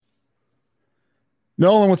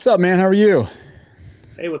Nolan, what's up, man? How are you?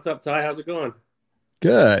 Hey, what's up, Ty? How's it going?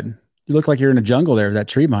 Good. You look like you're in a jungle there with that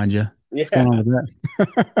tree behind you. What's going on Yeah,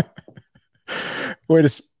 with that? Way to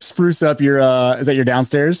spruce up your is that your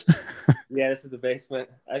downstairs? yeah, this is the basement.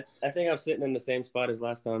 I think I'm sitting in the same spot as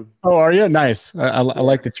last time. Oh, are you? Nice. I Yeah.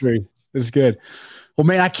 like the tree. This is good. Well,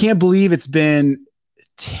 man, I can't believe it's been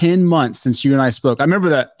 10 months since you and I spoke. I remember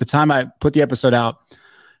that the time I put the episode out,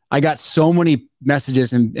 I got so many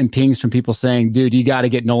messages and pings from people saying, dude, you got to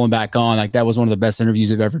get Nolan back on. Like that was one of the best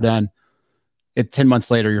interviews I've ever done. 10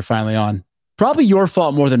 months later, you're finally on. Probably your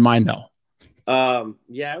fault more than mine, though.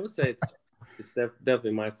 Yeah, I would say it's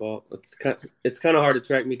definitely my fault. It's kind of hard to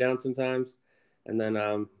track me down sometimes, and then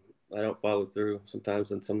I don't follow through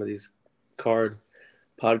sometimes on some of these card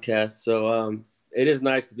podcasts. So it is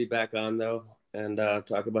nice to be back on though and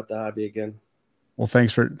talk about the hobby again. Well,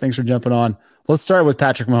 thanks for jumping on. Let's start with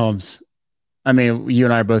Patrick Mahomes. I mean, you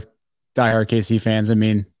and I are both diehard KC fans. I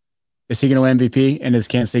mean, is he going to win MVP and is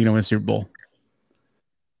Kansas City going to win a Super Bowl?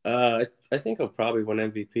 I think he'll probably win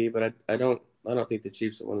MVP, but I don't think the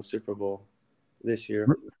Chiefs will win the Super Bowl this year.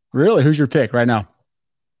 Really? Who's your pick right now?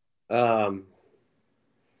 Um,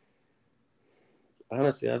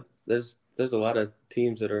 Honestly, there's a lot of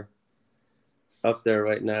teams that are up there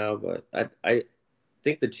right now, but I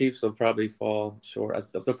think the Chiefs will probably fall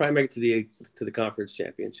short. They'll probably make it to the conference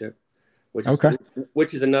championship, which Okay.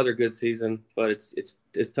 which is another good season, but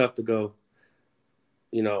it's tough to go,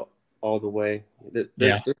 you know, all the way.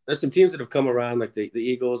 Yeah. There's some teams that have come around like the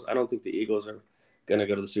Eagles. I don't think the Eagles are going to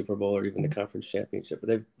go to the Super Bowl or even the conference championship,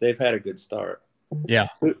 but they've had a good start. Yeah.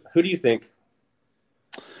 Who do you think?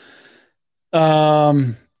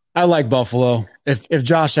 Um, I like Buffalo. If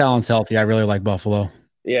Josh Allen's healthy, I really like Buffalo.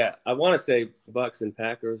 Yeah, I want to say Bucks and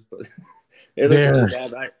Packers, but it looks There. really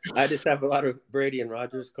bad. I just have a lot of Brady and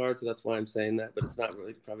Rodgers cards, so that's why I'm saying that. But it's not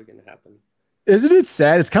really probably going to happen. Isn't it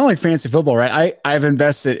sad? It's kind of like fantasy football, right? I've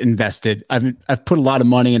invested. I've put a lot of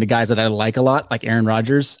money into guys that I like a lot, like Aaron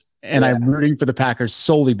Rodgers, and Yeah, I'm rooting for the Packers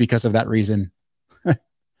solely because of that reason.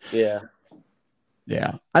 yeah.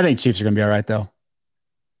 Yeah. I think Chiefs are going to be all right, though.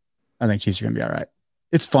 I think Chiefs are going to be all right.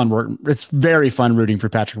 It's fun work. It's very fun rooting for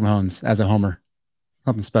Patrick Mahomes as a homer.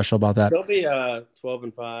 Something special about that. They'll be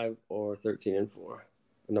 12-5 or 13-4,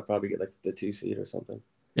 and they'll probably get like the 2 seed or something.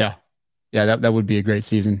 Yeah. Yeah, that would be a great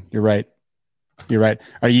season. You're right. You're right.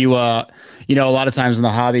 Are you a lot of times in the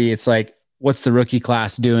hobby it's like what's the rookie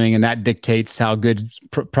class doing and that dictates how good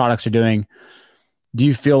products are doing. Do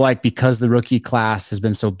you feel like because the rookie class has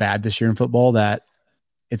been so bad this year in football that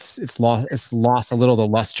it's lost a little of the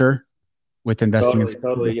luster with investing in Totally, Super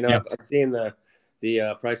totally. Bowl? Yeah. I've seen the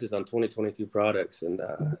prices on 2022 products and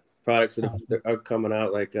products that are coming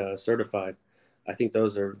out like certified. I think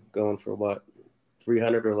those are going for what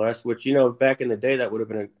 300 or less. Which back in the day that would have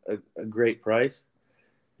been a great price.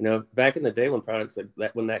 Back in the day when products like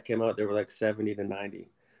that when that came out, they were like 70 to 90.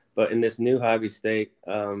 But in this new hobby state,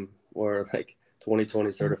 where like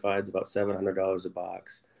 2020 certified is about $700 a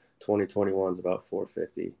box, 2021 is about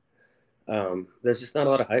 450. There's just not a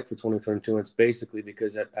lot of hype for 2022. It's basically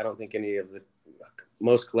because I don't think any of the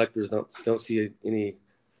most collectors don't see any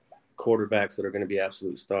quarterbacks that are going to be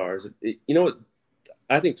absolute stars. You know what?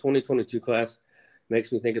 I think 2022 class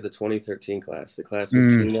makes me think of the 2013 class, the class with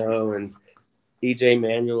Mm, Gino and EJ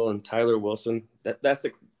Manuel and Tyler Wilson.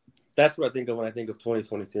 That's what I think of when I think of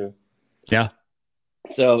 2022. yeah.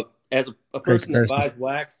 So as a Great person that comparison. buys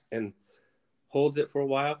wax and holds it for a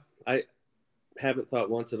while, I haven't thought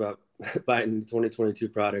once about buying the 2022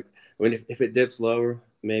 product. I mean, if it dips lower,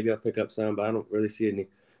 maybe I'll pick up some, but I don't really see any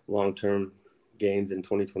long term gains in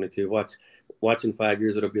 2022. Watch in 5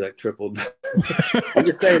 years, it'll be like tripled. I'm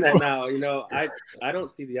just saying that now. I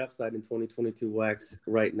don't see the upside in 2022 wax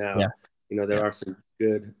right Yeah. now. There Yeah. are some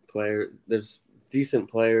good players. There's decent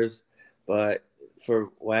players, but for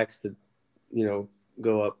wax to,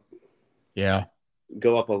 go up Yeah.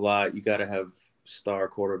 go up a lot, you got to have star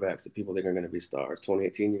quarterbacks that people think are going to be stars.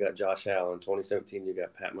 2018, you got Josh Allen. 2017, you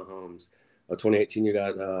got Pat Mahomes. 2018, you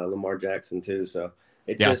got Lamar Jackson too. So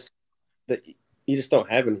it Yeah. just that you just don't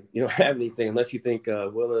have any. You don't have anything unless you think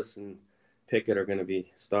Willis and Pickett are going to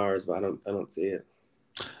be stars. But I don't see it.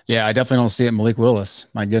 Yeah. I definitely don't see it. Malik Willis.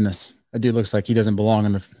 My goodness. That dude looks like he doesn't belong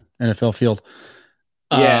in the NFL field.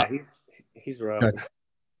 Uh, Yeah, he's rough. good.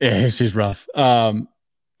 Yeah, she's rough.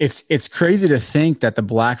 It's crazy to think that the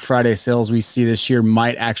Black Friday sales we see this year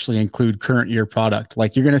might actually include current year product.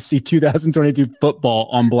 Like you're going to see 2022 football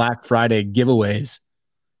on Black Friday giveaways.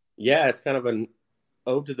 Yeah, it's kind of an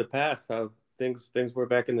ode to the past. How things were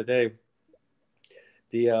back in the day.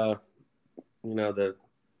 The the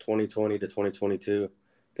 2020 to 2022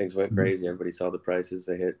 things went Mhm. crazy. Everybody saw the prices.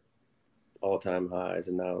 They hit all-time highs,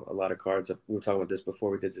 and now a lot of cards we were talking about this before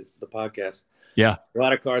we did the podcast. Yeah, a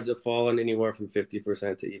lot of cards have fallen anywhere from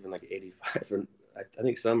 50% to even like 85, or I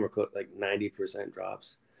think some are like 90%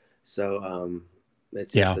 drops. So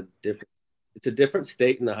it's just it's a different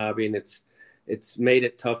state in the hobby, and it's made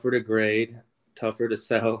it tougher to grade, tougher to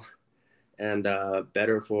sell, and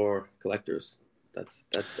better for collectors. That's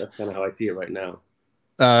kind of how I see it right now.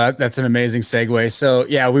 That's an amazing segue. So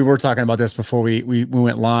yeah, we were talking about this before we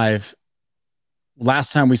went live.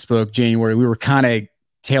 Last time we spoke, January, we were kind of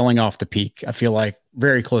tailing off the peak. I feel like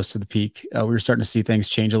very close to the peak. We were starting to see things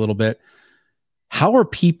change a little bit. How are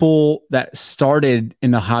people that started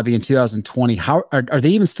in the hobby in 2020? How are they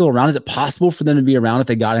even still around? Is it possible for them to be around if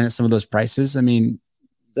they got in at some of those prices? I mean,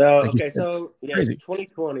 so like okay, so yeah, crazy.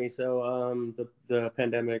 2020. So the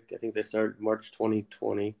pandemic, I think they started March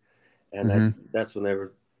 2020, and that's when they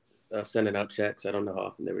were sending out checks. I don't know how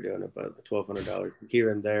often they were doing it, but $1,200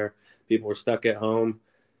 here and there. People were stuck at home.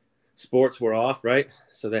 Sports were off, right?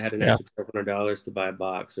 So they had an extra $1,200 to buy a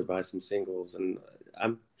box or buy some singles. And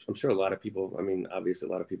I'm sure a lot of people, I mean, obviously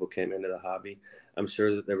a lot of people came into the hobby. I'm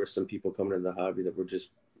sure that there were some people coming into the hobby that were just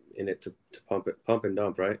in it to pump and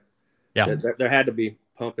dump, right? Yeah. There had to be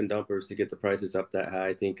pump and dumpers to get the prices up that high.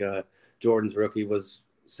 I think Jordan's rookie was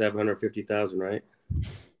 $750,000, right?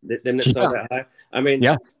 Didn't it sell that high? I mean,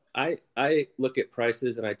 I look at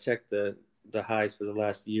prices and I check the highs for the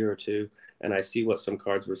last year or two, and I see what some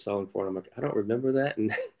cards were selling for, and I'm like, I don't remember that,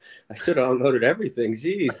 and I should have unloaded everything.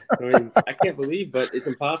 Jeez, I mean, I can't believe, but it's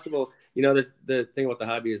impossible. You know, the thing about the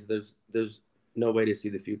hobby is there's no way to see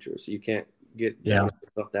the future, so you can't get down on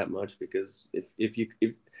yourself that much, because if I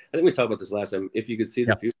think we talked about this last time, if you could see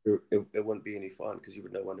the future, it wouldn't be any fun, because you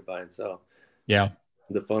would know when to buy and sell. Yeah,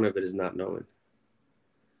 the fun of it is not knowing.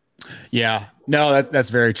 Yeah, no,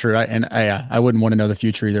 that's very true. I wouldn't want to know the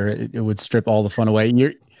future either. It would strip all the fun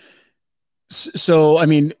away. So, I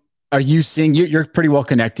mean, are you seeing, you're pretty well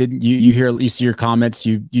connected. You see your comments,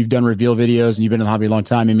 you've done reveal videos, and you've been in the hobby a long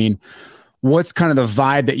time. I mean, what's kind of the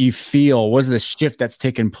vibe that you feel? What's the shift that's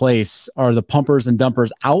taken place? Are the pumpers and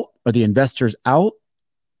dumpers out? Are the investors out?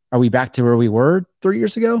 Are we back to where we were 3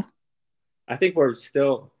 years ago? I think we're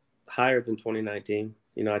still higher than 2019.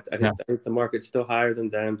 You know, I think the market's still higher than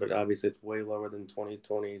then, but obviously it's way lower than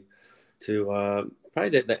 2020 to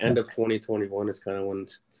probably the end of 2021 is kind of when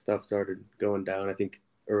stuff started going down. I think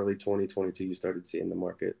early 2022 you started seeing the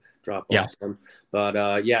market drop off some. But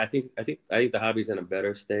I think the hobby's in a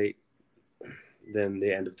better state than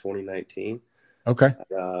the end of 2019. Okay.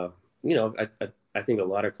 You know, I think a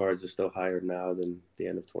lot of cards are still higher now than the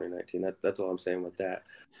end of 2019. That's all I'm saying with that.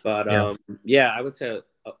 But I would say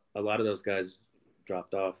a lot of those guys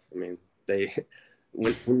dropped off. I mean,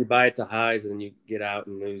 when you buy it to highs and you get out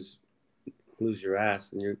and lose your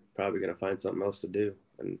ass, then you're probably going to find something else to do.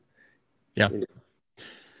 And yeah,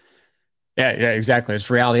 exactly. It's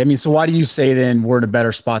reality. I mean, so why do you say then we're in a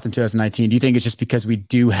better spot than 2019? Do you think it's just because we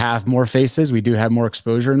do have more faces, we do have more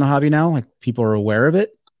exposure in the hobby now? Like people are aware of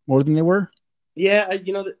it more than they were? Yeah,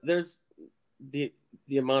 you know, there's the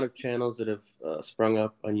amount of channels that have sprung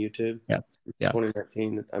up on YouTube. Yeah.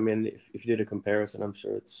 2019. I mean, if you did a comparison, I'm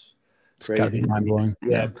sure it's crazy. Gotta be mind-blowing.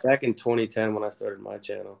 Yeah, back in 2010 when I started my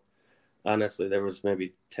channel, honestly, there was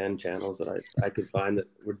maybe 10 channels that I could find that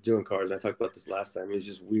were doing cards. I talked about this last time. It was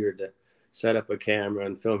just weird to set up a camera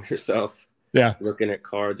and film yourself. Yeah, looking at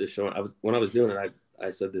cards or showing. When I was doing it, I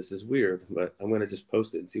said, this is weird, but I'm going to just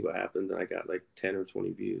post it and see what happens. And I got like 10 or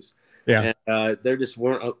 20 views. Yeah. And there just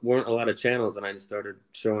weren't a lot of channels. And I just started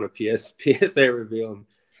showing a PSA reveal. And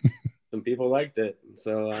some people liked it.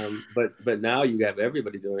 So, but now you have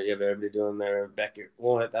everybody doing it. You have everybody doing their Beckett.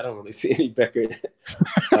 Well, I don't really see any Beckett.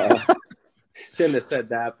 Shouldn't have said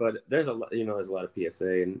that, but there's a lot of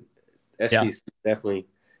PSA, and SGC definitely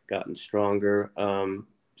gotten stronger.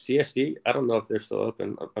 CSG, I don't know if they're still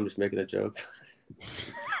open. I'm just making a joke.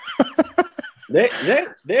 They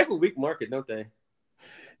have a weak market, don't they?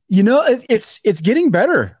 You know, it's getting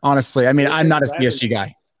better, honestly. I mean, I'm not a CSG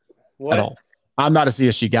guy at all. I'm not a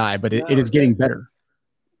CSG guy, but it is getting better.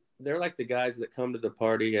 They're like the guys that come to the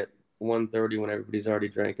party at 1:30 when everybody's already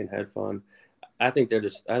drank and had fun. I think they're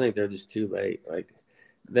just too late. Like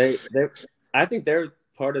I think they're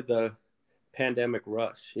part of the pandemic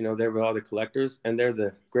rush. You know, they were all the collectors, and they're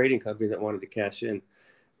the grading company that wanted to cash in.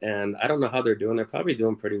 And I don't know how they're doing. They're probably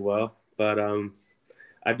doing pretty well, but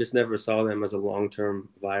I just never saw them as a long-term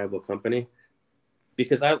viable company,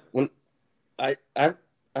 because I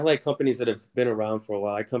like companies that have been around for a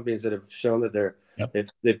while. I like companies that have shown that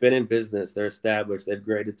they've been in business, they're established, they've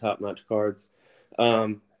graded top-notch cards.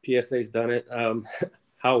 PSA's done it.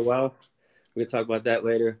 How well? We can talk about that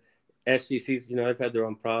later. SGCs, they've had their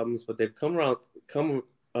own problems, but they've come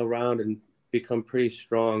around and become pretty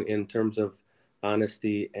strong in terms of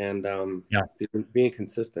honesty and being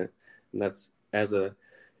consistent. And that's, as a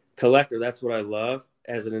collector, that's what I love.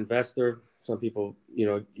 As an investor, some people,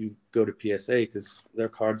 you go to PSA because their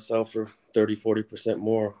cards sell for 30-40%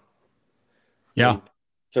 more. Yeah. In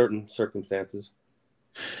certain circumstances.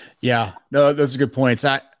 Yeah, no, those are good points.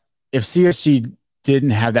 If CSG didn't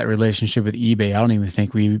have that relationship with eBay, I don't even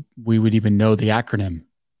think we would even know the acronym.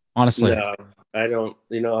 Honestly, no, I don't.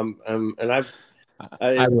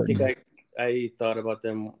 I thought about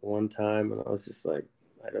them one time, and I was just like,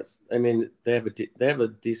 they have a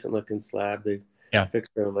decent looking slab. They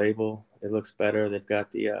fixed their label. It looks better. They've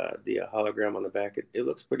got the hologram on the back. It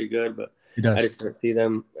looks pretty good, but I just don't see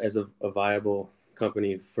them as a viable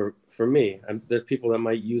company for me. There's people that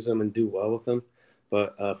might use them and do well with them,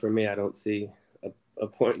 but for me, I don't see a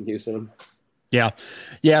point in using them.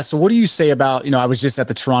 Yeah. So what do you say about, I was just at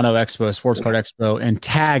the Toronto Expo, Sports Card Expo, and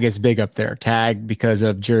Tag is big up there. Tag, because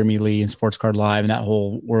of Jeremy Lee and Sports Card Live and that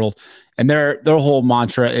whole world. And their whole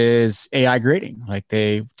mantra is AI grading. Like,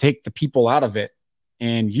 they take the people out of it.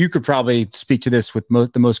 And you could probably speak to this with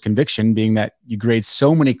the most conviction, being that you grade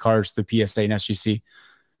so many cards through PSA and SGC.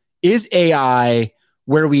 Is AI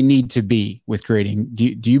where we need to be with grading?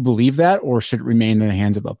 Do you believe that, or should it remain in the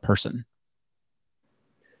hands of a person?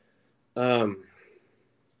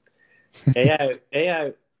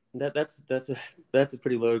 AI. That's a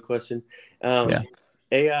pretty loaded question.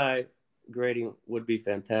 AI grading would be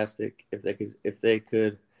fantastic if they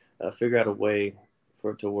could figure out a way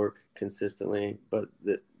for it to work consistently. But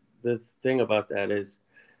the thing about that is,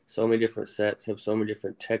 so many different sets have so many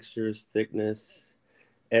different textures, thickness,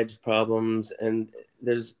 edge problems, and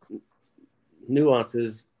there's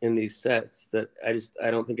nuances in these sets that I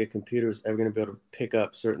don't think a computer is ever going to be able to pick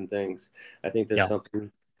up certain things. I think there's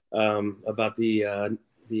something about the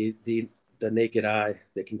naked eye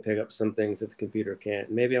that can pick up some things that the computer can't.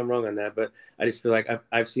 Maybe I'm wrong on that, but I just feel like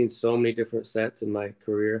I've seen so many different sets in my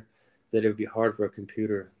career that it would be hard for a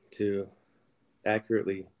computer to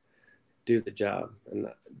accurately do the job. And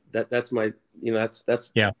that's my,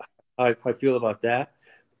 that's how I feel about that.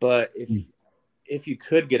 But if you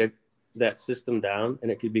could get that system down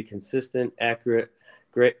and it could be consistent, accurate,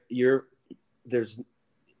 great, the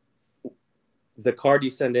card you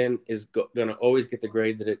send in is going to always get the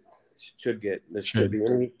grade that it should get. There should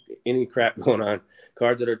be any crap going on.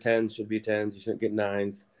 Cards that are 10s should be 10s. You shouldn't get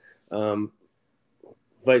 9s.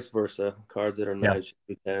 Vice versa. Cards that are 9s should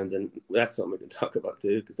be 10s. And that's something we can talk about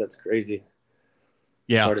too, because that's crazy.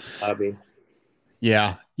 Yeah. Part of the hobby.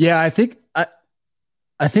 Yeah. Yeah. I think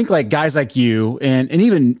like guys like you and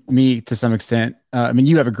even me to some extent,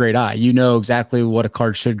 you have a great eye. You know exactly what a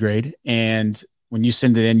card should grade. And when you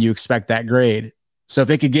send it in, you expect that grade. So if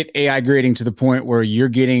they could get AI grading to the point where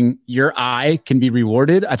your eye can be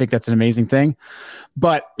rewarded, I think that's an amazing thing.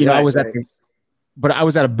 But, I was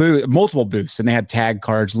at a booth, multiple booths, and they had tag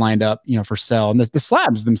cards lined up, for sale. And the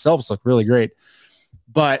slabs themselves look really great.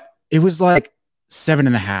 But it was like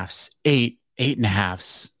 7.5s,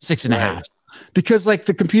 8.5s, 6.5s. Because like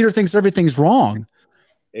the computer thinks everything's wrong.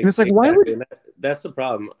 And it's like, why would that's the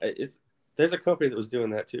problem. There's a company that was doing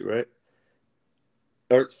that too, right?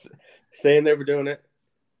 Or saying they were doing it.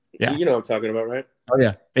 Yeah. You know what I'm talking about, right? Oh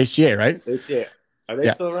yeah. HGA, right? HGA. Are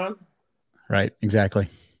they still around? Right. Exactly.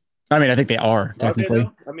 I think they are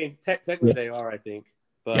technically. Technically they are, I think.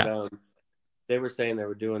 But they were saying they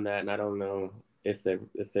were doing that, and I don't know if they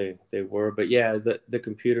were. But yeah, the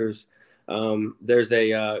computers, there's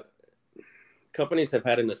a companies have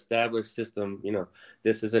had an established system.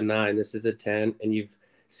 This is a 9, this is a 10, and you've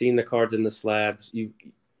seen the cards in the slabs.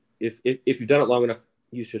 If you've done it long enough,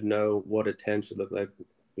 you should know what a 10 should look like.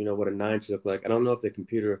 What a 9 should look like. I don't know if the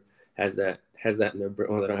computer has that in their brain.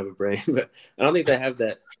 Well, they don't have a brain, but I don't think they have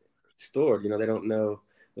that stored. They don't know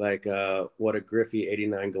like what a Griffey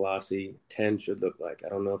 89 glossy 10 should look like. I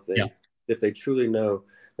don't know if they truly know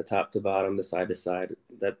the top to bottom, the side to side.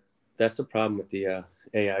 That's the problem with the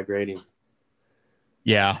AI grading.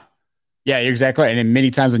 Yeah, you're exactly right. And then many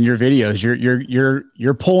times in your videos,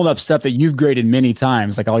 you're pulling up stuff that you've graded many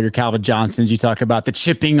times, like all your Calvin Johnsons. You talk about the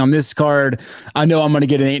chipping on this card. I know I'm going to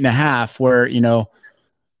get an 8.5. Where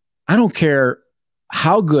I don't care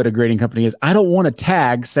how good a grading company is. I don't want to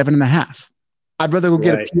tag 7.5. I'd rather go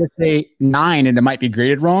get a PSA 9 and it might be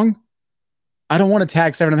graded wrong. I don't want to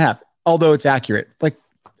tag 7.5, although it's accurate. Like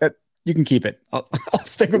that, you can keep it. I'll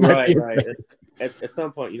stick with my right. At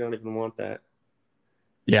some point, you don't even want that.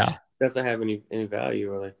 Yeah. It doesn't have any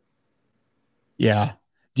value really. Yeah.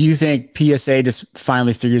 Do you think PSA just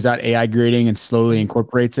finally figures out AI grading and slowly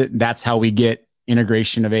incorporates it? That's how we get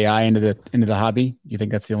integration of AI into the hobby? You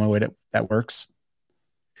think that's the only way that works?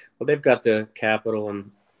 Well, they've got the capital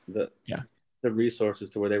and the Yeah. the resources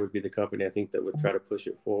to where they would be the company, I think, that would try to push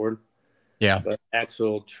it forward. Yeah. But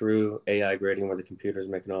actual true AI grading where the computer is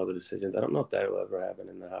making all the decisions, I don't know if that will ever happen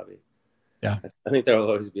in the hobby. Yeah. I think there will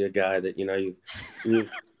always be a guy that, you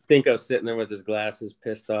think of sitting there with his glasses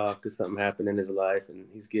pissed off because something happened in his life and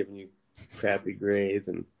he's giving you crappy grades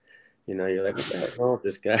and, you're like, what the heck's wrong with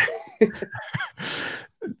this guy?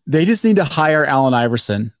 They just need to hire Allen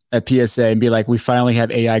Iverson at PSA and be like, we finally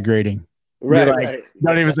have AI grading. Right, like, right.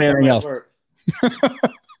 Don't even say anything else.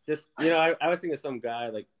 Just, I was thinking of some guy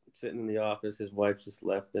like sitting in the office, his wife just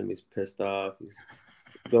left him, he's pissed off, he's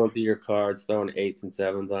going through your cards, throwing 8s and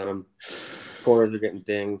 7s on them. Corners are getting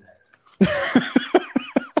dinged.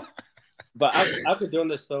 But I've been doing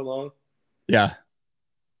this so long. Yeah.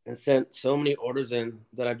 And sent so many orders in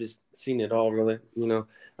that I've just seen it all, really.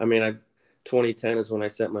 2010 is when I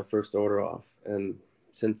sent my first order off. And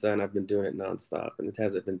since then, I've been doing it nonstop. And it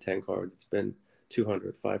hasn't been 10 cards. It's been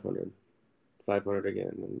 200, 500, 500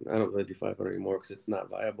 again. And I don't really do 500 anymore because it's not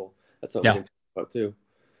viable. That's something we can talk about, too.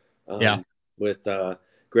 With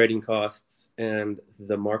grading costs and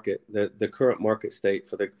the market, the current market state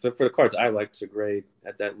for the cards I like to grade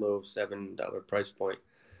at that low $7 price point.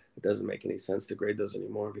 It doesn't make any sense to grade those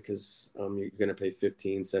anymore because you're going to pay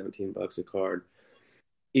 $15-$17 a card.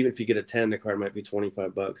 Even if you get a 10, the card might be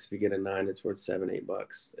 $25. If you get a 9, it's worth $7-8.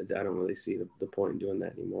 I don't really see the point in doing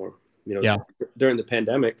that anymore. During the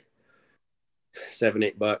pandemic,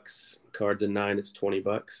 $7-8. Cards at 9, it's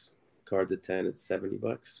 $20. Cards at 10, it's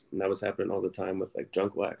 $70. And that was happening all the time with like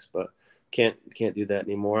junk wax, but can't do that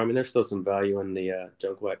anymore. I mean, there's still some value in the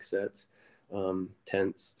junk wax sets. Some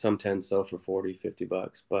 10s sell for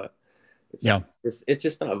 $40-$50, but it's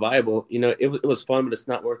just not viable. It was fun, but it's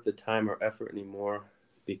not worth the time or effort anymore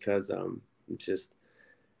because it's just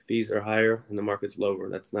fees are higher and the market's lower.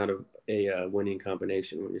 That's not a winning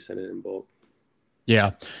combination when you're sending it in bulk.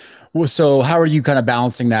 Yeah. Well, so how are you kind of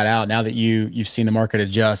balancing that out now that you've seen the market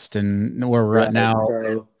adjust and where we're at now?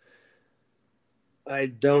 So I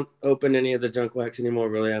don't open any of the junk wax anymore.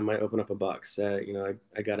 Really, I might open up a box set.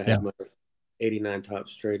 I got to have my 89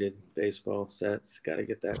 Topps traded baseball sets. Got to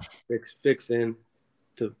get that fixed in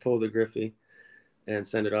to pull the Griffey and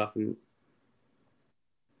send it off and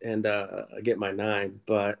get my 9.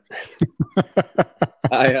 But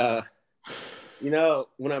I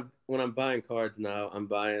when I'm buying cards now, I'm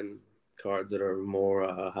buying cards that are more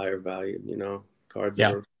higher value. Cards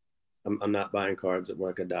that are, I'm not buying cards that were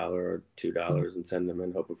like $1 or $2 and send them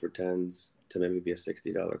in hoping for 10s to maybe be a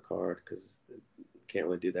 $60 card because can't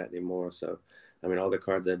really do that anymore. So, I mean, all the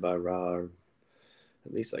cards I buy raw are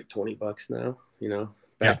at least like $20 now.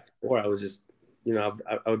 Back before I was just, I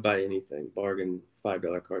would buy anything, bargain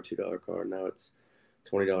 $5 card, $2 card. Now it's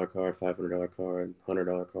 $20 card, $500 card,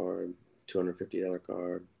 $100 card, $250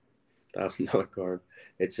 card, $1,000 card.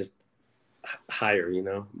 It's just higher.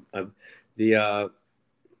 The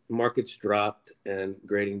market's dropped and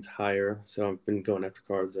grading's higher, so I've been going after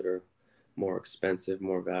cards that are more expensive,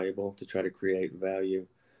 more valuable to try to create value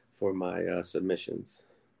for my submissions.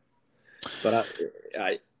 But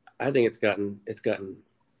I think it's gotten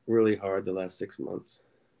really hard the last 6 months,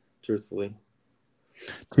 truthfully,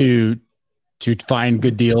 to find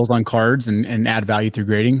good deals on cards and add value through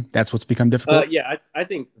grading. That's what's become difficult. I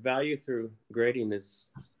think value through grading is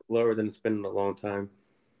lower than it's been in a long time,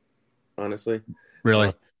 honestly.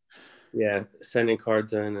 Really? Sending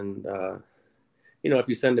cards in and if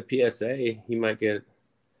you send a PSA, you might get,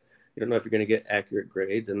 you don't know if you're going to get accurate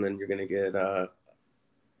grades, and then you're going to get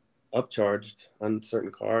upcharged on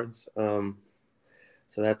certain cards. So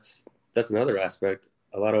that's another aspect.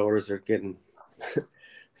 A lot of orders are getting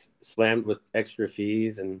slammed with extra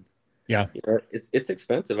fees, and it's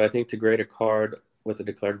expensive. I think to grade a card with a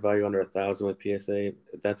declared value under 1,000 with PSA,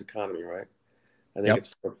 that's economy, right? I think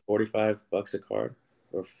it's $45 a card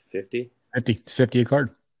or 50. It's 50 a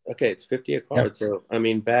card. Okay, it's 50 a card. Yep. So, I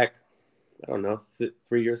mean, back, I don't know,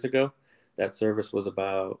 3 years ago, that service was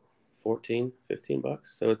about $14, $15.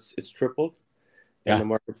 So it's tripled. And the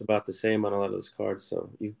market's about the same on a lot of those cards. So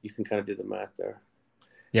you can kind of do the math there.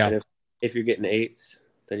 Yeah. And if you're getting 8s,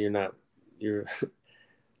 then you're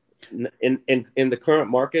in the current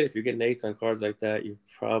market, if you're getting 8s on cards like that, you're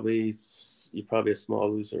probably a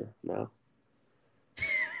small loser now.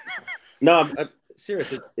 No, I'm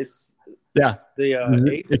serious. It's the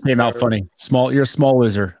 8s. It came out funny. You're a small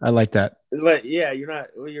loser. I like that. But yeah, you're not.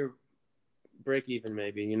 Well, you're break even,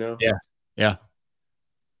 maybe. Yeah.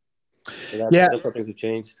 So that's how things have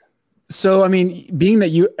changed. So I mean, being that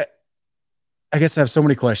I guess I have so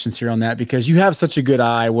many questions here on that because you have such a good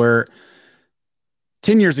eye where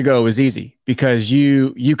 10 years ago it was easy because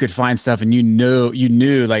you could find stuff and you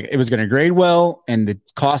knew like it was going to grade well and the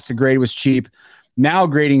cost to grade was cheap. Now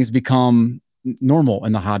grading has become normal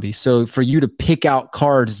in the hobby. So for you to pick out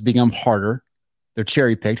cards has become harder. They're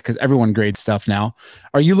cherry picked because everyone grades stuff now.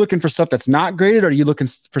 Are you looking for stuff that's not graded, or are you looking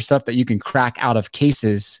for stuff that you can crack out of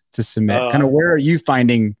cases to submit? Kind of where are you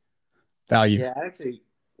finding value? Yeah, actually,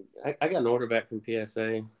 I got an order back from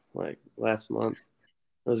PSA like last month.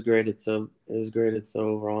 It was graded so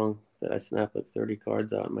wrong that I snapped like 30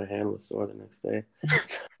 cards out and my hand was sore the next day.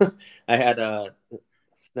 I had a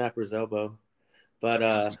snapper's elbow. But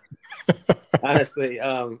honestly,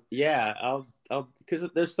 yeah, I'll because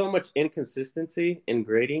there's so much inconsistency in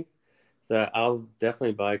grading that I'll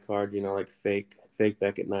definitely buy a card, like fake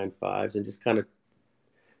Beckett 9.5s and just kind of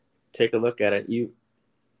take a look at it. You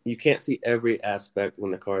can't see every aspect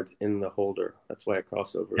when the card's in the holder. That's why a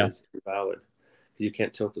crossover is valid, because you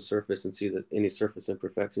can't tilt the surface and see any surface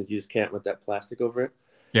imperfections. You just can't with that plastic over it.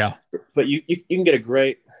 Yeah, but you can get a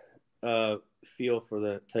great feel for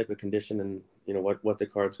the type of condition and what the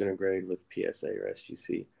card's going to grade with PSA or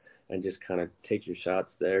SGC, and just kind of take your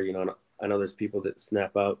shots there. I know there's people that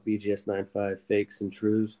snap out BGS 9.5 fakes and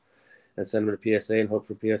trues and send them to PSA and hope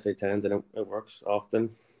for PSA 10s, and it works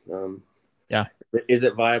often. Yeah. Is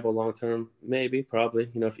it viable long term? Maybe, probably.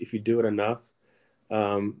 If you do it enough,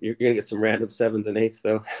 you're going to get some random 7s and 8s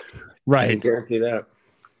though. Right. I can guarantee that.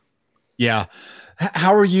 Yeah.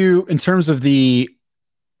 How are you in terms of the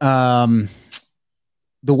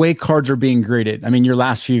way cards are being graded? I mean, your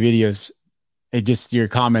last few videos, your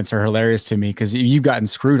comments are hilarious to me because you've gotten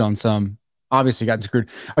screwed on some. Obviously gotten screwed.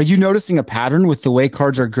 Are you noticing a pattern with the way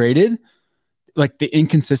cards are graded? Like the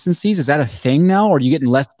inconsistencies, is that a thing now? Or are you getting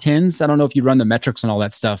less 10s? I don't know if you run the metrics and all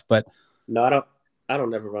that stuff, but no, I don't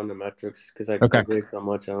never run the metrics because I grade so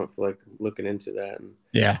much. I don't feel like looking into that. And,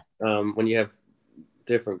 yeah. When you have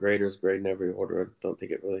different graders grading every order, I don't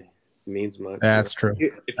think it really means much. That's true.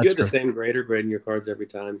 If you have the same grader grading your cards every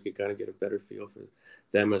time, you can kind of get a better feel for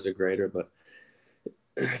them as a grader. But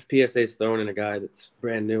if PSA is throwing in a guy that's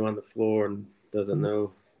brand new on the floor and doesn't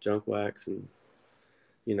know junk wax, and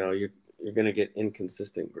you're going to get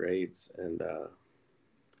inconsistent grades. And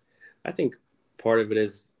I think part of it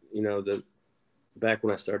is back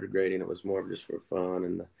when I started grading, it was more of just for fun,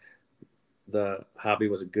 and the hobby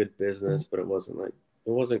was a good business, but it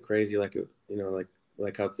wasn't crazy like it,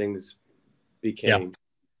 like how things became.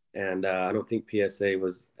 Yeah. And I don't think PSA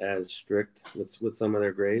was as strict with some of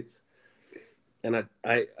their grades. And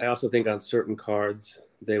I also think on certain cards,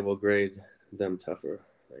 they will grade them tougher.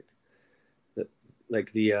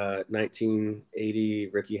 Like the 1980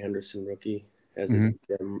 Ricky Henderson rookie has a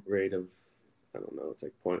gem rate of, I don't know, it's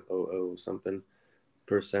like 0.00 something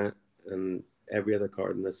 %. And every other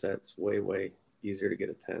card in the set's way, way easier to get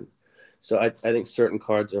a 10. So I think certain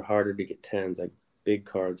cards are harder to get 10s. Like big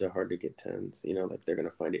cards are hard to get 10s. Like they're going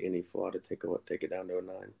to find any flaw to take it down to a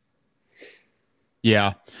 9.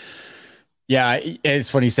 Yeah. Yeah. It's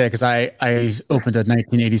funny you say, because I opened a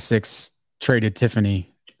 1986 traded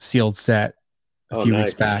Tiffany sealed set a few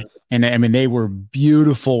weeks back. And I mean, they were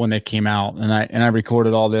beautiful when they came out. And I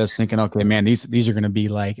recorded all this thinking, okay, man, these are going to be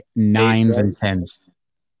like 9s and 10s.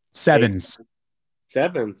 7s.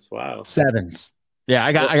 7s. Wow. 7s. Yeah.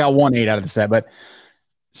 I got 1 8 out of the set, but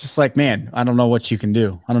it's just like, man, I don't know what you can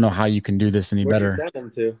do. I don't know how you can do this any better. Where do you send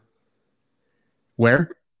them to? Where?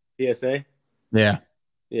 PSA. Yeah.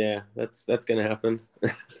 Yeah. That's going to happen.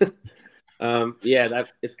 Yeah,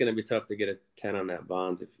 it's going to be tough to get a 10 on that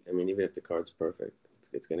Bonds. Even if the card's perfect,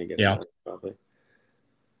 it's going to get a 9 probably.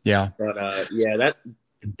 Yeah. But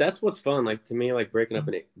that's what's fun. Like to me, like breaking up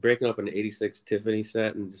an 86 Tiffany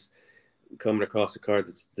set and just coming across a card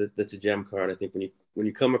that's a gem card. I think when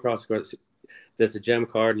you come across a card that's a gem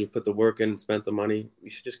card and you put the work in and spent the money, you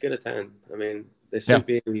should just get a 10. I mean, there shouldn't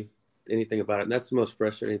be anything about it. And that's the most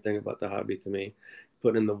frustrating thing about the hobby to me.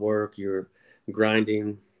 Putting in the work, you're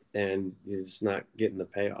grinding, and you're just not getting the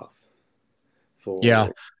payoff for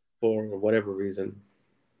whatever reason.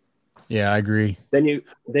 Yeah, I agree. Then you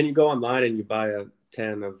go online and you buy a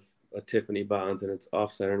 10 of a Tiffany Bonds and it's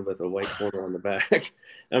off-centered with a white corner on the back.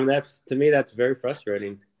 That's very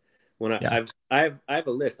frustrating. When I have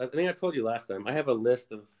a list. I think I told you last time. I have a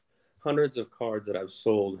list of hundreds of cards that I've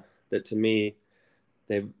sold that to me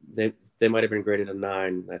they might have been graded a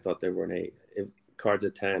 9. I thought they were an 8. If cards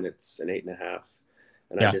at 10, it's an 8.5.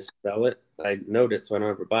 And I just sell it. I note it so I don't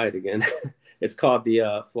ever buy it again. It's called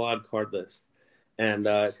the flawed card list. And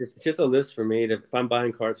it's just a list for me. If I'm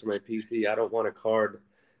buying cards for my PC, I don't want a card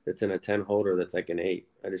that's in a 10 holder that's like an 8.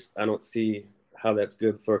 I don't see how that's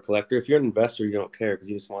good for a collector. If you're an investor, you don't care because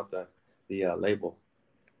you just want the label.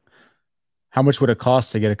 How much would it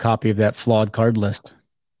cost to get a copy of that flawed card list?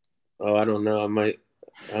 Oh, I don't know. I might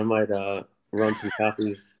run some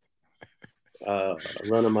copies,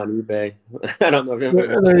 run them on eBay. I don't know if anybody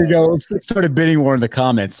wants There you that. go. Let's start a bidding war in the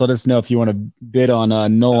comments. Let us know if you want to bid on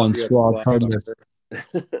Nolan's flawed card list.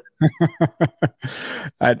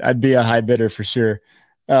 I'd be a high bidder for sure.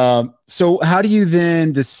 So how do you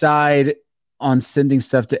then decide on sending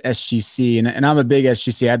stuff to SGC? And I'm a big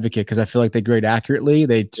SGC advocate because I feel like they grade accurately.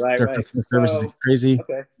 Their Right. customer service is crazy.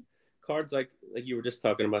 Okay. Cards like you were just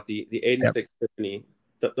talking about, the 86 Tiffany,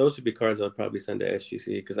 those would be cards I'd probably send to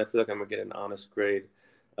SGC because I feel like I'm gonna get an honest grade,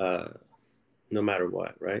 no matter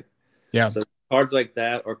what, right? Yeah. So cards like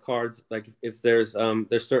that, or cards like if there's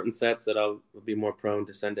certain sets that I'll be more prone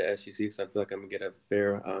to send to SGC because I feel like I'm gonna get a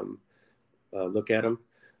fair look at them.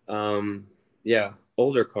 Yeah,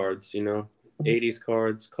 older cards, 80s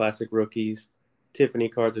cards, classic rookies, Tiffany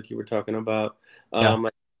cards like you were talking about.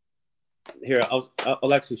 Like, here,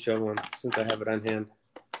 I'll actually show one since I have it on hand.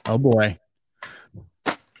 Oh boy.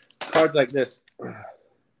 Cards like this.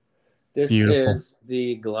 This Beautiful. is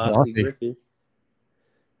the glossy rookie.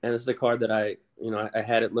 And it's the card that I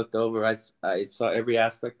had it looked over. I saw every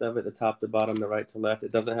aspect of it, the top to bottom, the right to left.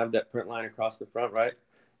 It doesn't have that print line across the front, right?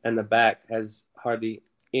 And the back has hardly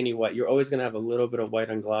any white. You're always going to have a little bit of white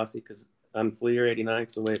on glossy because on Fleer 89,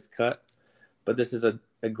 it's the way it's cut. But this is a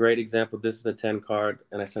great example. This is a 10 card,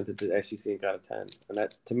 and I sent it to SGC and got a 10. And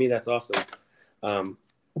that, to me, that's awesome.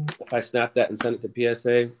 If I snap that and send it to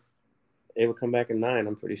PSA, it would come back a 9,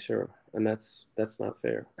 I'm pretty sure. And that's not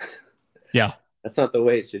fair. Yeah. That's not the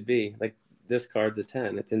way it should be. Like, this card's a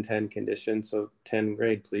 10. It's in 10 condition, so 10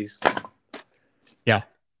 grade, please. Yeah.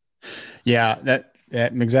 Yeah, that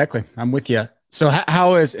exactly. I'm with you. So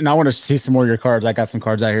how is, and I want to see some more of your cards. I got some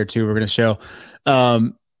cards out here too. We're going to show.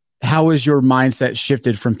 How is your mindset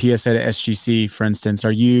shifted from PSA to SGC, for instance?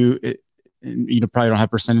 Are you probably don't have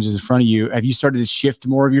percentages in front of you. Have you started to shift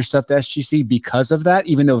more of your stuff to SGC because of that,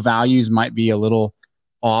 even though values might be a little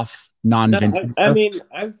off non-vintage? No, I mean,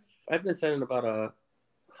 I've been sending about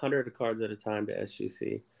 100 cards at a time to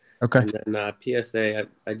SGC. Okay. And then PSA,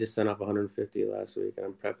 I just sent off 150 last week, and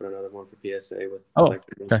I'm prepping another one for PSA with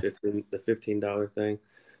the $15 thing.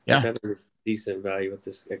 Yeah, I think it's decent value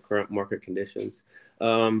at current market conditions.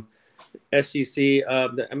 SGC,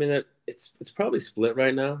 I mean, it's probably split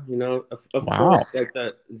right now. Of course, like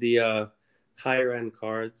the higher end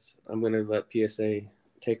cards, I'm going to let PSA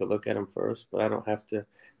take a look at them first, but I don't have to.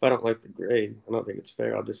 If I don't like the grade, I don't think it's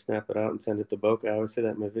fair. I'll just snap it out and send it to Boca. I always say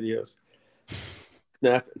that in my videos.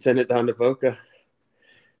 Snap and send it down to Boca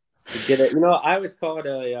to get it. I always call it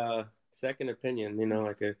a second opinion.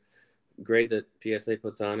 Like a grade that PSA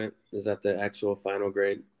puts on it is that the actual final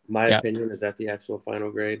grade. My opinion is that the actual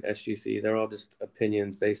final grade. SGC, they're all just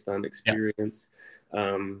opinions based on experience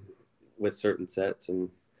with certain sets and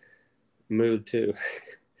mood too.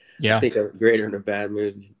 Yeah, I think a greater in a bad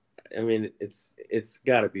mood. I mean, it's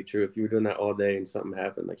got to be true. If you were doing that all day and something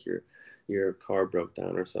happened, like your car broke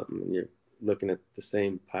down or something, and you're looking at the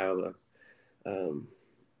same pile of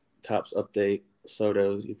Topps Update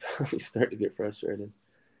Sotos, you probably start to get frustrated.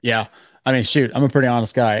 Yeah. I mean, shoot, I'm a pretty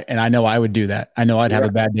honest guy, and I know I would do that. I know I'd have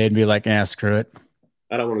a bad day and be like, screw it.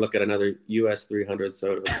 I don't want to look at another US 300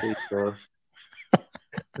 Soto.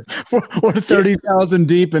 We're 30,000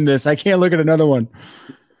 deep in this. I can't look at another one.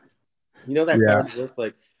 That card's worth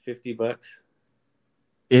like $50.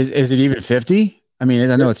 Is it even 50? I mean,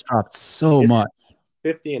 I know it's dropped so much.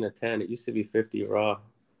 50 and a 10. It used to be 50 raw.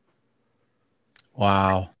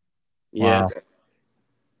 Wow. Yeah. Wow.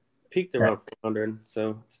 Peaked around 400,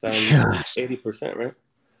 so it's down 80%, right?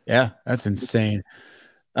 Yeah, that's insane.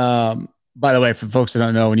 By the way, for folks that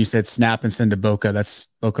don't know, when you said snap and send to Boca, that's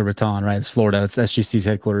Boca Raton, right? It's Florida. It's SGC's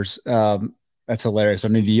headquarters. That's hilarious.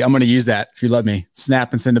 I'm going to use that if you let me.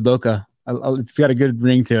 Snap and send to Boca. It's got a good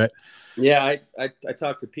ring to it. Yeah, I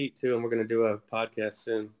talked to Pete too, and we're going to do a podcast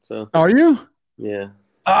soon. So, are you? Yeah.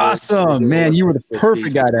 Awesome, man! You were the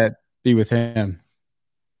perfect guy to be with him.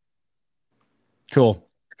 Cool.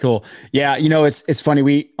 Yeah, it's funny.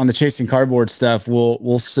 We on the Chasing Cardboard stuff,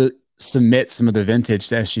 we'll submit some of the vintage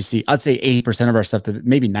to SGC. I'd say 80% of our stuff,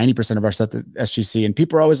 maybe 90% of our stuff to SGC, and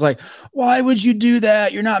people are always like, "Why would you do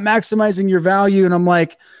that? You're not maximizing your value." And I'm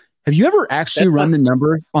like, have you ever actually run the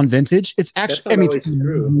number on vintage? It's actually, it's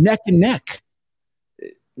neck and neck.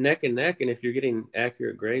 Neck and neck. And if you're getting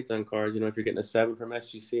accurate grades on cards, if you're getting a 7 from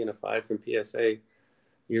SGC and a 5 from PSA,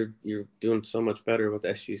 you're doing so much better with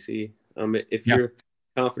SGC. If you're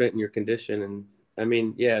confident in your condition, and I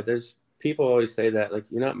mean, there's people always say that,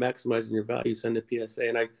 like, you're not maximizing your value, send to PSA.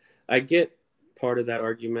 And I get part of that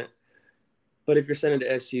argument, but if you're sending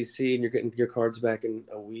to SGC and you're getting your cards back in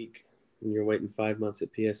a week, and you're waiting 5 months at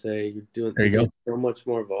PSA. You're There you go. doing so much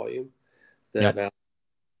more volume that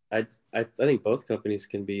I think both companies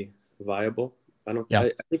can be viable. I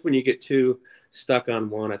think when you get too stuck on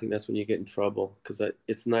one, I think that's when you get in trouble, because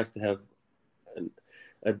it's nice to have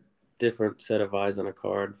a different set of eyes on a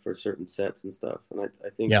card for certain sets and stuff. And I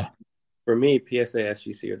think for me, PSA,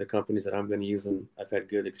 SGC are the companies that I'm going to use, and I've had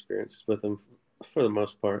good experiences with them for the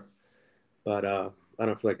most part. But I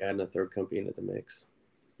don't feel like adding a third company into the mix.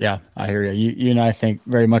 Yeah, I hear you. You and I think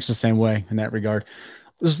very much the same way in that regard.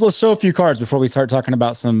 Let's show a few cards before we start talking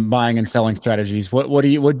about some buying and selling strategies. What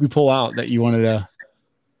did you pull out that you wanted to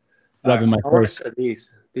rub in my face?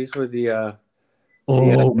 These were the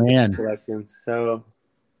man collections. So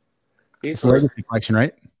it's a legacy collection,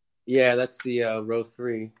 right? Yeah, that's the row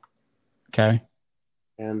 3. Okay.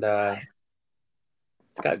 And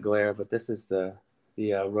it's got glare, but this is the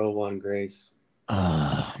row 1 grace.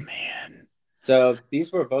 Oh man. So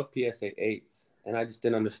these were both PSA 8s, and I just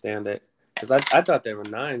didn't understand it, because I thought they were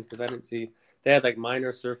 9s, because I didn't see they had like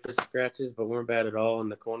minor surface scratches, but weren't bad at all,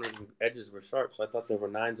 and the corners and edges were sharp. So I thought they were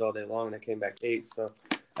 9s all day long, and they came back 8s. So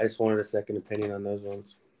I just wanted a second opinion on those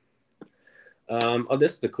ones.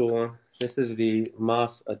 This is the cool one. This is the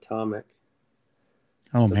Moss Atomic.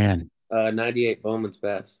 Oh man. 98 Bowman's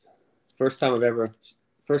Best. First time I've ever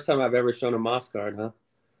shown a Moss card, huh?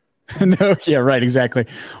 No, yeah, right, exactly.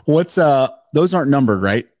 What's those aren't numbered,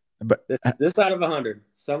 right? But this out of 100.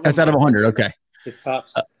 That's out of 100. Okay. His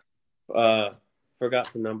tops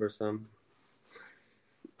forgot to number some.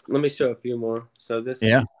 Let me show a few more. So this,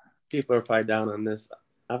 people are probably down on this.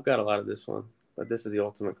 I've got a lot of this one, but this is the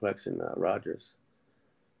Ultimate Collection Rogers.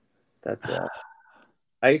 That's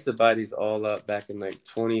I used to buy these all up back in like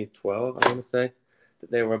 2012. I want to say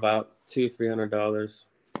that they were about $200-$300.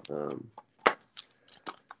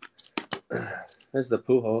 There's the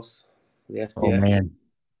Pujols, the SPX. Oh man,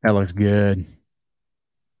 that looks good.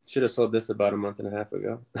 Should have sold this about a month and a half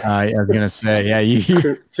ago. I was gonna say, yeah.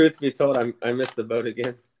 Truth be told, I missed the boat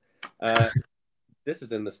again. This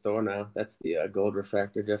is in the store now. That's the gold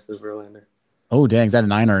refractor Justin Verlander. Oh dang, is that a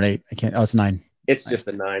 9 or an 8? I can't. Oh, it's 9. It's just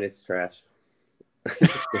a 9. It's trash.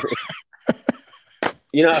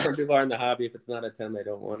 You know how some people are in the hobby. If it's not a 10, they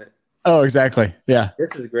don't want it. Oh, exactly. Yeah.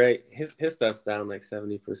 This is great. His stuff's down like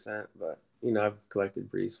 70%, but you know, I've collected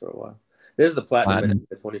Breeze for a while. This is the platinum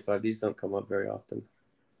at 25. These don't come up very often.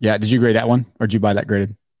 Yeah. Did you grade that one, or did you buy that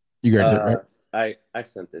graded? You graded it, right? I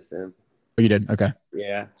sent this in. Oh, you did? Okay.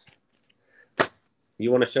 Yeah.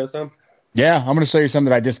 You want to show some? Yeah, I'm going to show you some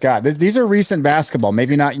that I just got. These are recent basketball.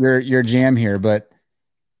 Maybe not your jam here, but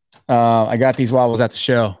I got these while I was at the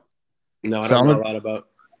show. No, I don't know a lot about.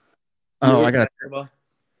 Oh, I got to.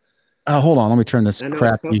 Hold on. Let me turn this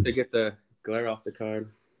crap. It's tough to get the glare off the card.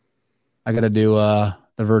 I got to do the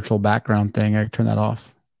virtual background thing. I turn that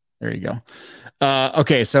off. There you go.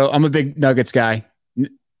 Okay, so I'm a big Nuggets guy.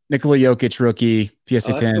 Nikola Jokic rookie,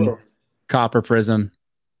 PSA 10, cool. Copper Prism.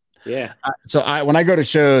 Yeah. So when I go to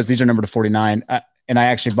shows, these are numbered to 49, and I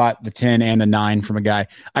actually bought the 10 and the 9 from a guy.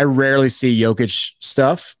 I rarely see Jokic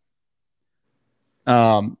stuff.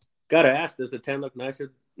 Gotta ask, does the 10 look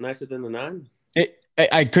nicer than the 9?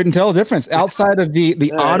 I couldn't tell the difference outside of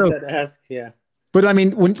the auto. Yeah. But I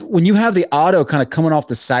mean, when you have the auto kind of coming off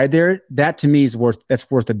the side there, that to me is worth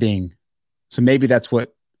a ding. So maybe that's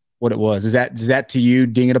what it was. Is that to you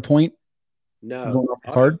ding at a point? No.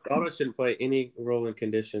 Auto shouldn't play any role in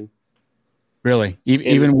condition. Really?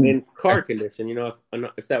 Even in card condition, you know,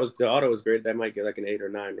 if that was the auto was graded, that might get like an 8 or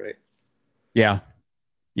 9, right? Yeah.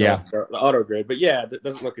 Yeah. The auto grade. But yeah, it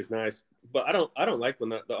doesn't look as nice. But I don't like when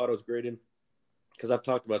the auto's graded, because I've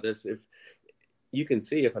talked about this. If you can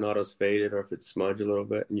see if an auto's faded or if it's smudged a little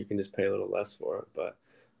bit, and you can just pay a little less for it. But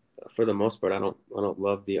for the most part, I don't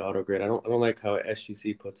love the auto grade. I don't like how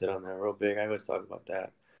SGC puts it on there real big. I always talk about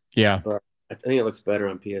that. Yeah. But I think it looks better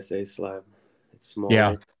on PSA slab. It's smaller.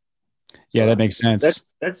 Yeah. Yeah, that makes sense.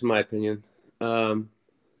 That's my opinion.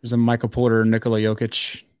 There's a Michael Porter, Nikola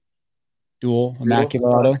Jokic dual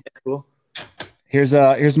immaculate auto. Cool. Here's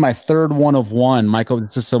my third one of one. Michael,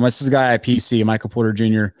 this is a guy at PC, Michael Porter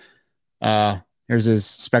Jr. Here's his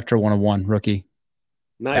Spectra 101 rookie.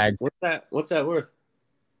 Nice. Tag. What's that worth?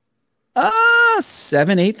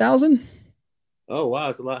 7,000-8,000. Oh wow,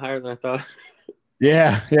 it's a lot higher than I thought.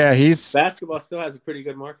 Yeah, he's basketball still has a pretty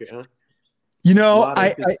good market, huh? You know,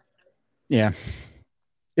 yeah,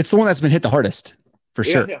 it's the one that's been hit the hardest for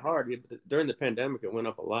sure. It hit hard during the pandemic. It went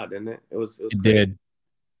up a lot, didn't it? It did.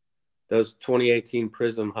 Those 2018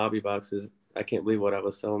 Prism hobby boxes. I can't believe what I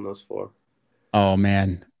was selling those for. Oh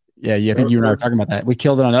man, yeah. I think you and I were talking about that. We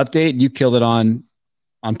killed it on Update. You killed it on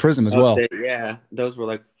Prism as well. Yeah, those were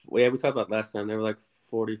like we talked about last time. They were like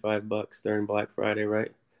 $45 during Black Friday,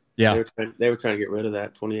 right? Yeah. They were trying to get rid of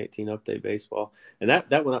that 2018 update baseball, and that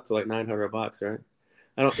went up to like $900, right?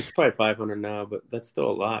 I don't. It's probably 500 now, but that's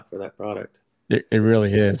still a lot for that product. It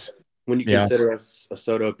really is. When you Yeah. consider a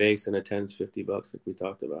Soto base and a 10's $50, like we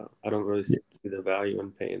talked about, I don't really see the value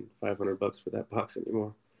in paying $500 for that box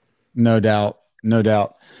anymore. No doubt. No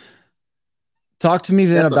doubt. Talk to me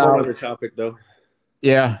then That's a about whole other topic, though.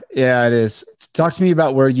 Yeah, it is. Talk to me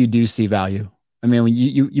about where you do see value. I mean, when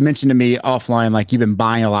you mentioned to me offline, like you've been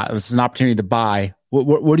buying a lot. This is an opportunity to buy.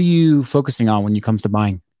 What are you focusing on when it comes to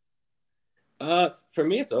buying? For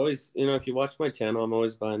me, it's always, if you watch my channel, I'm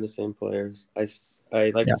always buying the same players. I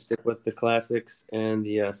like to stick with the classics and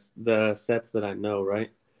the sets that I know, right?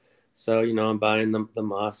 So, I'm buying the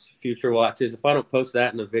Moss Future watches. If I don't post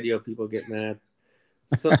that in a video, people get mad.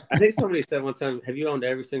 So I think somebody said one time, "Have you owned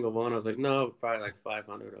every single one?" I was like, "No, probably like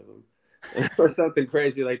 500 of them," or something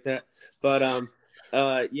crazy like that. But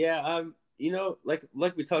like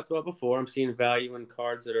we talked about before, I'm seeing value in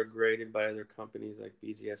cards that are graded by other companies like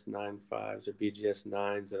BGS 9.5s or BGS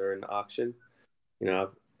 9s that are in auction. A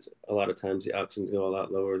lot of times the auctions go a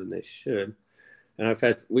lot lower than they should. And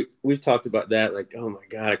we've talked about that, like, oh my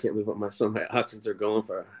God, I can't believe what some of my auctions are going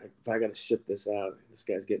for. If I got to ship this out, this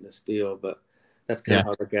guy's getting a steal. But that's kind of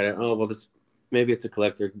how I look at it. Oh, well, maybe it's a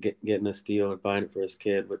collector getting a steal or buying it for his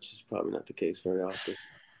kid, which is probably not the case very often.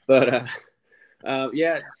 But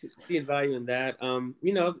seeing value in that.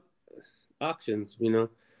 Auctions.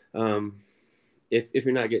 If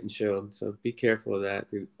you're not getting showed, so be careful of that.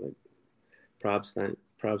 Like Probstein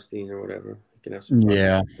or whatever, you can have some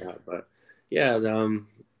problems with that. But yeah,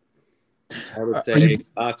 I would say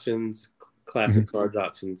auctions, classic cards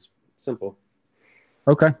auctions, simple.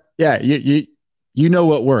 Okay, yeah, you know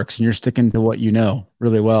what works, and you're sticking to what you know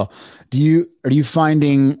really well. Are you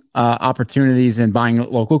finding opportunities in buying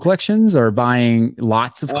local collections or buying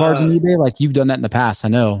lots of cards on eBay? Like you've done that in the past, I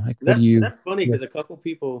know. Like, that's funny because a couple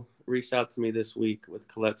people reached out to me this week with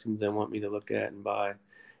collections they want me to look at and buy,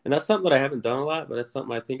 and that's something that I haven't done a lot, but that's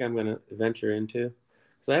something I think I'm going to venture into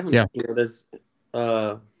because I haven't. There's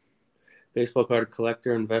baseball card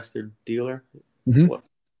collector, investor, dealer. Mm-hmm. What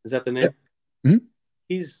is that the name? Mm-hmm.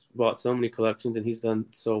 He's bought so many collections and he's done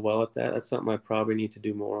so well at that. That's something I probably need to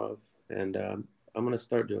do more of. And I'm going to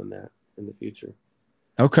start doing that in the future.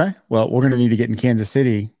 Okay. Well, we're going to need to get in Kansas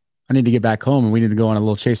City. I need to get back home and we need to go on a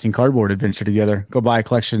little chasing cardboard adventure together. Go buy a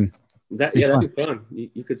collection. That'd be fun.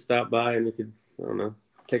 You could stop by and we could, I don't know,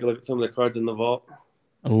 take a look at some of the cards in the vault.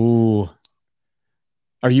 Oh,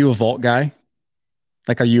 are you a vault guy?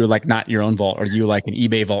 Like, are you like not your own vault? Or are you like an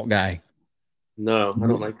eBay vault guy? No, I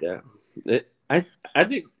don't like that. I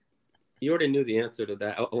think you already knew the answer to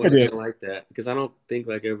that. I wasn't going to like that because I don't think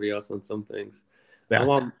like everybody else on some things. Yeah.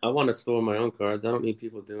 I want to store my own cards. I don't need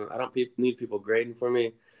people doing. I don't need people grading for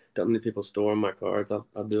me. Don't need people storing my cards. I'll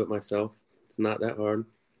do it myself. It's not that hard.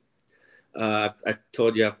 I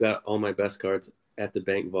told you I've got all my best cards at the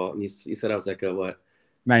bank vault, and you said I was like a what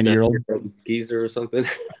 90-year-old geezer or something.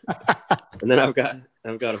 And then I've got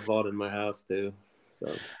a vault in my house too. So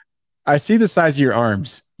I see the size of your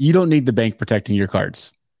arms. You don't need the bank protecting your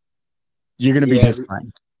cards. You're going to be just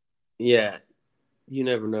fine. Yeah. You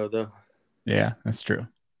never know though. Yeah, that's true.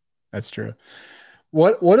 That's true.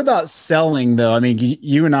 What about selling though? I mean,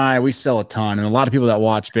 you and we sell a ton, and a lot of people that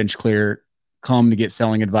watch Bench Clear come to get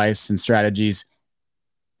selling advice and strategies.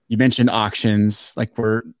 You mentioned auctions, like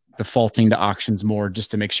we're defaulting to auctions more just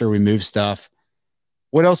to make sure we move stuff.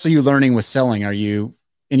 What else are you learning with selling? Are you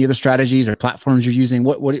any other strategies or platforms you're using?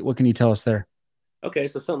 What can you tell us there? Okay,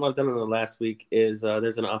 so something I've done in the last week is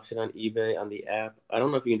there's an option on eBay on the app. I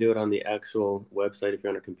don't know if you can do it on the actual website if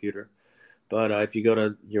you're on a computer, but if you go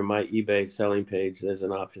to your My eBay selling page, there's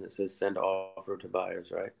an option that says send offer to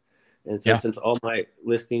buyers, right? And so since all my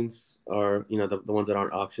listings are, the ones that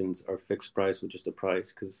aren't auctions are fixed price with just a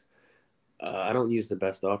price, because I don't use the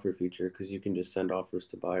best offer feature because you can just send offers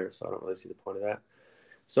to buyers, so I don't really see the point of that.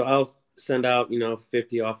 So I'll send out,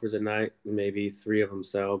 50 offers a night, maybe 3 of them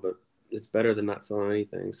sell, but it's better than not selling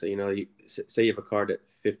anything. So, you say you have a card at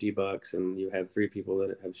 $50 and you have 3 people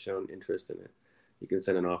that have shown interest in it. You can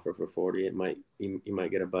send an offer for 40. You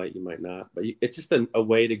might get a bite, you might not, but it's just a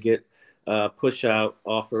way to get push out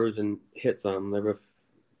offers and hit some. There were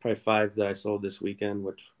probably 5 that I sold this weekend,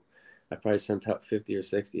 which I probably sent out 50 or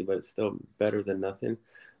 60, but it's still better than nothing.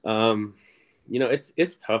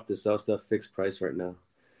 It's tough to sell stuff fixed price right now.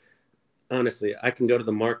 Honestly, I can go to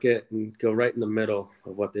the market and go right in the middle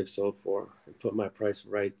of what they've sold for and put my price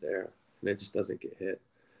right there, and it just doesn't get hit.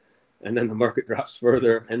 And then the market drops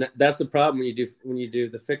further, and that's the problem when you do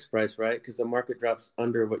the fixed price, right? Because the market drops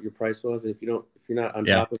under what your price was. If you're not on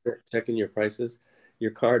top of it, checking your prices,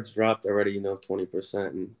 your card's dropped already, 20%.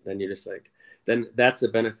 And then you're just like, then that's the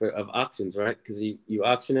benefit of auctions, right? Because you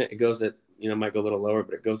auction it, it goes at, might go a little lower,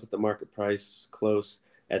 but it goes at the market price close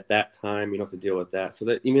at that time. You don't have to deal with that. So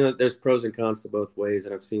that, there's pros and cons to both ways.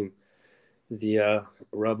 And I've seen the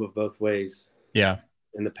rub of both ways. Yeah.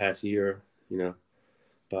 In the past year,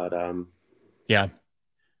 but yeah.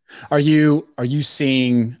 Are you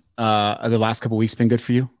seeing the last couple of weeks been good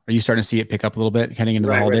for you? Are you starting to see it pick up a little bit heading into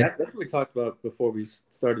the holiday? Right. That's what we talked about before we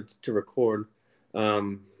started to record.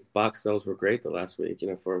 Box sales were great the last week,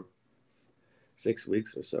 for 6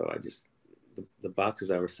 weeks or so. The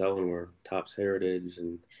boxes I was selling were Topps Heritage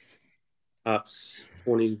and Topps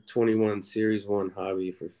 2021 Series 1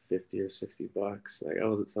 Hobby for $50 or $60. Like I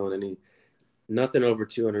wasn't selling nothing over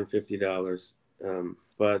 $250.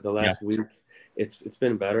 But the last week it's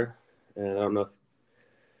been better. And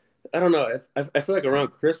I don't know if I feel like around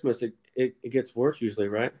Christmas it gets worse usually,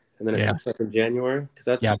 right? And then it picks up in January, because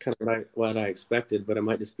that's kind of what I expected. But it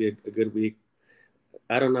might just be a good week.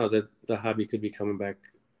 I don't know, that the hobby could be coming back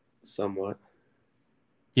somewhat.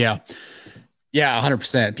 Yeah. Yeah,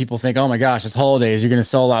 100%. People think, oh my gosh, it's holidays, you're going to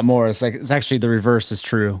sell a lot more. It's like, it's actually the reverse is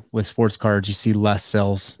true with sports cards. You see less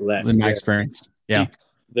sales in my experience. Yeah.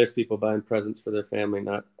 There's people buying presents for their family,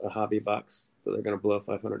 not a hobby box that they're going to blow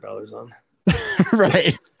 $500 on.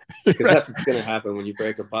 Right. Because that's what's going to happen when you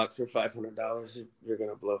break a box for $500. You're going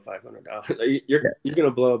to blow $500. You're going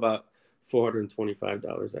to blow about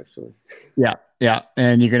 $425 actually. Yeah, yeah,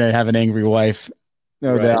 and you're going to have an angry wife,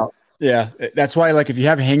 no doubt. Yeah, that's why, like, if you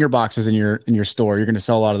have hanger boxes in your store, you're going to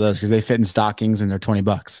sell a lot of those because they fit in stockings and they're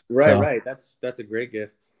 $20. Right. That's a great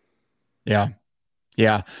gift. Yeah.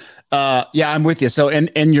 I'm with you. So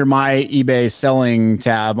in your My eBay selling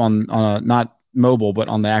tab on a, not mobile, but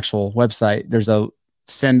on the actual website, there's a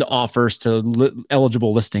send offers to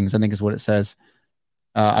eligible listings, I think is what it says.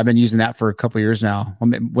 I've been using that for a couple of years now,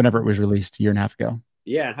 whenever it was released a year and a half ago.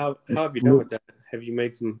 Yeah. How have you done with that? Have you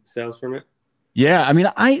made some sales from it? Yeah. I mean,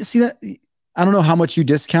 I see that. I don't know how much you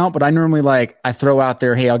discount, but I normally I throw out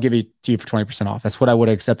there, hey, I'll give it to you for 20% off. That's what I would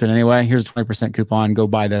have accepted anyway. Here's a 20% coupon. Go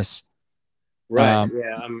buy this. Right.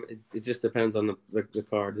 It just depends on the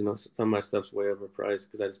card. Some of my stuff's way overpriced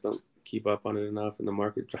because I just don't keep up on it enough, and the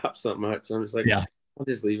market drops so much. So I'm just like, I'll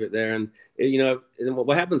just leave it there. And and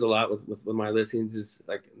what happens a lot with my listings is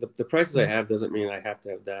like the prices I have doesn't mean I have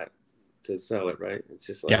to have that to sell it. Right. It's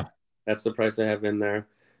just like, that's the price I have in there.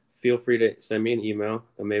 Feel free to send me an email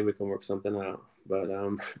and maybe we can work something out. But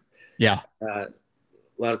a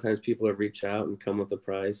lot of times people will reach out and come with a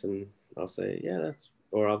price, and I'll say,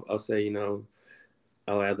 or I'll say,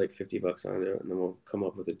 I'll add like $50 onto it, and then we'll come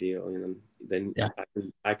up with a deal. Then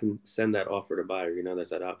I can send that offer to buyer.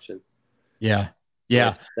 There's that option. Yeah.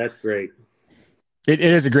 That's great. It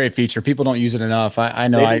is a great feature. People don't use it enough. I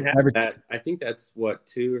know. I think that's what,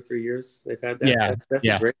 2 or 3 years they've had that. Yeah. That's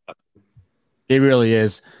a great option. It really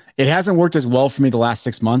is. It hasn't worked as well for me the last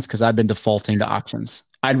 6 months because I've been defaulting to auctions.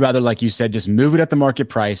 I'd rather, like you said, just move it at the market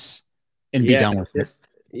price and be done with it.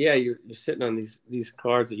 Yeah, you're sitting on these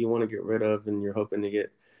cards that you want to get rid of, and you're hoping to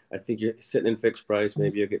get. I think you're sitting in fixed price.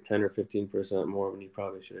 Maybe you'll get 10 or 15% more when you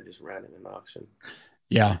probably should have just ran it in an auction.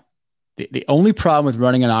 Yeah, the only problem with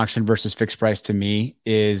running an auction versus fixed price to me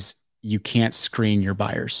is you can't screen your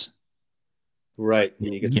buyers. Right,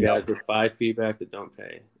 and you get the guys with 5 feedback that don't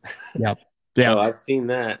pay. Yeah. So I've seen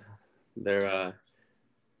that. They're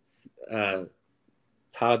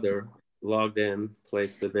toddler logged in,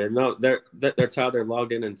 placed the bid. No, their toddler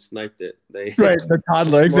logged in and sniped it. The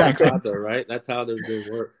toddler, exactly. Toddler, right? That toddler's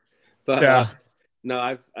doing work. But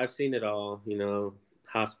no, I've seen it all.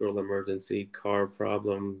 Hospital emergency, car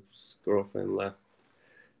problems, girlfriend left.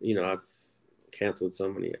 I've canceled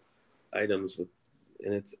so many items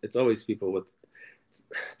and it's always people with.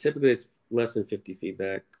 Typically, it's less than 50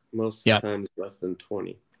 feedback. Most of the time, it's less than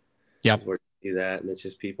 20. Yeah, where you see that, and it's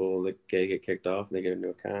just people that get kicked off, and they get a new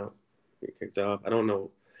account, get kicked off. I don't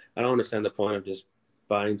know. I don't understand the point of just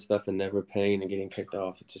buying stuff and never paying and getting kicked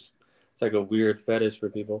off. It's like a weird fetish for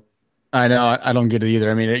people. I know. I don't get it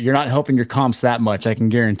either. I mean, you're not helping your comps that much. I can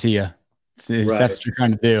guarantee you. That's what you're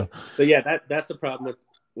trying to do. So yeah, that's the problem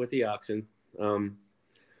with the auction.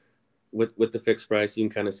 With the fixed price, you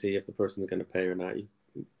can kind of see if the person's going to pay or not. You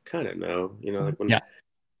kind of know. Like when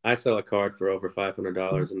I sell a card for over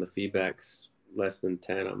 $500 and the feedback's less than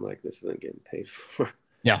 10, I'm like, this isn't getting paid for.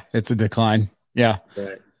 Yeah, it's a decline. Yeah.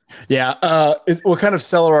 Right. Yeah. What kind of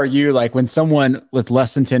seller are you? Like when someone with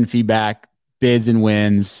less than 10 feedback bids and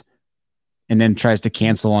wins and then tries to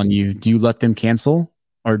cancel on you, do you let them cancel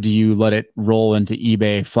or do you let it roll into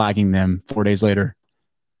eBay flagging them 4 days later?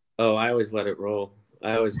 Oh, I always let it roll.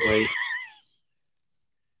 I always wait.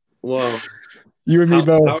 Well, You and me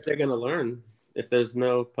both. How are they going to learn if there's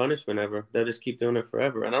no punishment ever? They'll just keep doing it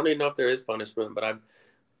forever. And I don't even know if there is punishment, but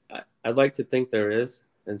I'd like to think there is.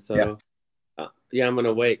 And so, yeah, I'm going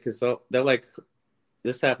to wait because they're like,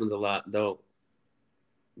 this happens a lot. They'll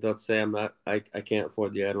say, I can't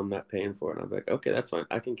afford the item. I'm not paying for it. And I'm like, okay, that's fine.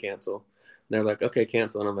 I can cancel. And they're like, okay,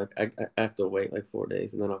 cancel. And I'm like, I have to wait like 4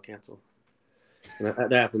 days and then I'll cancel. And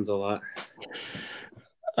that happens a lot.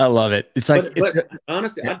 I love it. It's like, but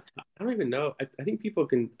honestly, I don't even know. I think people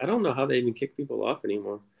I don't know how they even kick people off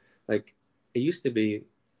anymore. Like it used to be,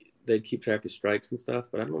 they'd keep track of strikes and stuff,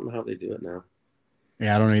 but I don't know how they do it now.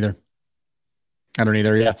 Yeah, I don't either.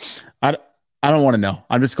 Yeah. I don't want to know.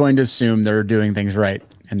 I'm just going to assume they're doing things right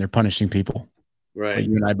and they're punishing people. Right. But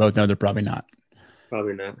you and I both know they're probably not.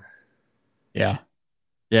 Probably not. Yeah.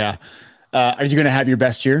 Yeah. Are you going to have your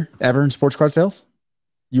best year ever in sports card sales?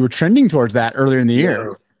 You were trending towards that earlier in the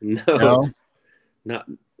year. No. Not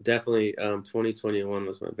definitely. 2021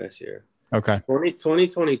 was my best year. Okay.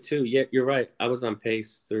 2022. Yeah, you're right. I was on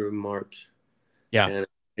pace through March. Yeah. And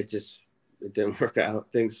it didn't work out.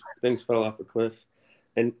 Things fell off a cliff.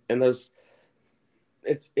 And those,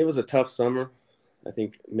 it was a tough summer. I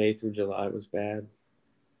think May through July was bad.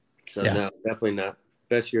 So no, definitely not.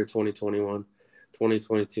 Best year 2021.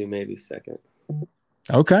 2022 maybe second.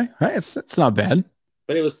 Okay. Right. It's not bad.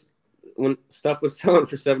 But it was when stuff was selling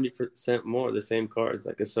for 70% more, the same cards,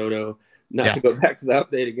 like a Soto, not to go back to the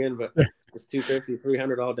update again, but it was $250,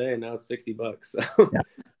 $300 all day, and now it's $60. So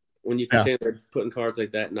when you continue putting cards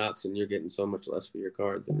like that in auction, you're getting so much less for your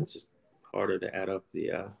cards, and it's just harder to add up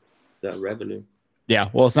the revenue. Yeah.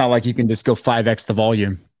 Well, it's not like you can just go 5x the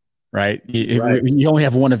volume, right? You only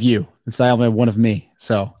have one of you. I only have one of me.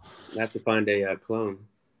 So I have to find a clone.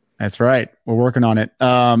 That's right. We're working on it.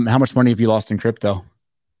 How much money have you lost in crypto?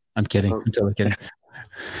 I'm kidding. I'm totally kidding.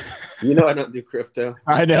 You know I don't do crypto.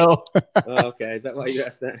 I know. Oh, okay. Is that why you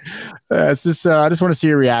asked that? It's just I just want to see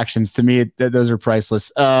your reactions. To me, those are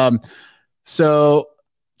priceless. So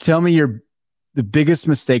tell me the biggest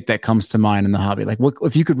mistake that comes to mind in the hobby. Like, what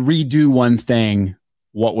if you could redo one thing,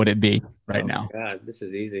 what would it be right now? God, this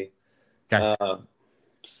is easy. Okay.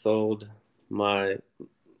 Sold my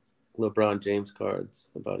LeBron James cards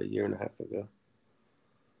about a year and a half ago.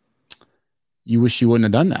 You wish you wouldn't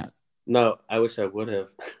have done that. No, I wish I would have.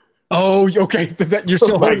 Oh, okay. You're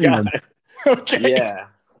still holding them. Okay. Yeah,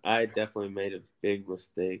 I definitely made a big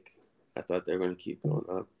mistake. I thought they were going to keep going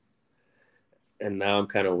up, and now I'm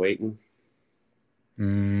kind of waiting.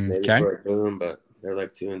 Maybe for a boom, but they're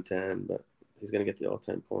like 2-10. But he's going to get the all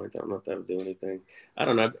 10 points. I don't know if that would do anything. I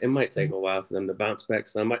don't know. It might take a while for them to bounce back.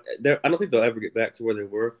 So I don't think they'll ever get back to where they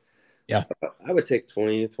were. Yeah, I would take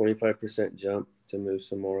 20-25% jump to move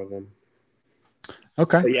some more of them.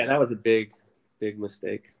 Okay. But yeah, that was a big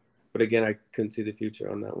mistake. But again, I couldn't see the future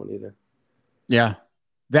on that one either. Yeah.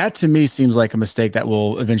 That to me seems like a mistake that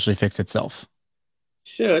will eventually fix itself.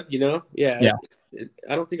 Should, Yeah. Yeah.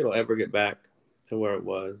 I don't think it'll ever get back to where it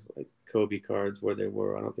was, like Kobe cards where they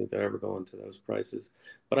were. I don't think they're ever going to those prices.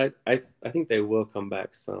 But I think they will come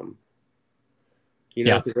back some.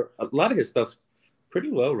 Because a lot of his stuff's pretty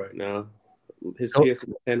low right now. His PSA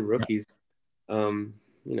 10 rookies,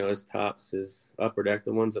 his tops, his upper deck,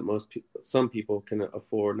 the ones that some people can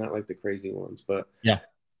afford, not like the crazy ones, but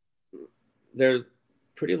they're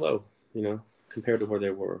pretty low, compared to where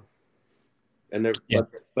they were, and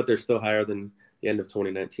but they're still higher than the end of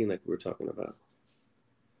 2019, like we were talking about.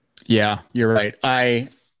 Yeah, you're right. I'm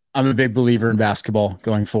a big believer in basketball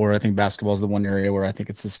going forward. I think basketball is the one area where I think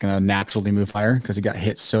it's just going to naturally move higher because it got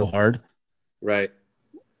hit so hard. Right.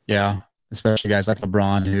 Yeah, especially guys like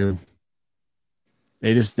LeBron who.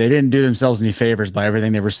 They didn't do themselves any favors by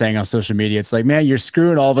everything they were saying on social media. It's like, man, you're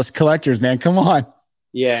screwing all of us collectors, man. Come on.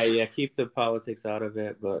 Yeah. Keep the politics out of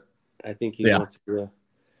it. But I think he wants to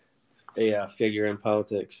be a figure in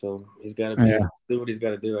politics. So he's got to do what he's got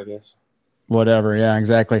to do, I guess. Whatever. Yeah,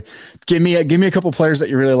 exactly. Give me a couple players that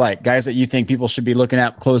you really like, guys that you think people should be looking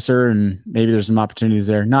at closer, and maybe there's some opportunities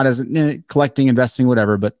there. Not as collecting, investing,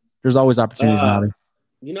 whatever, but there's always opportunities now.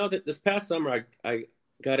 This past summer, I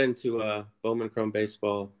got into Bowman Chrome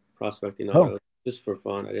baseball prospecting just for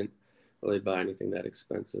fun. I didn't really buy anything that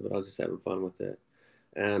expensive, but I was just having fun with it.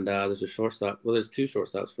 And there's a shortstop. Well, there's two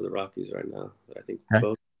shortstops for the Rockies right now that I think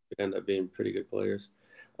both could end up being pretty good players.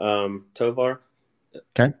 Tovar.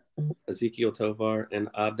 Okay. Ezequiel Tovar and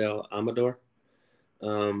Adel Amador.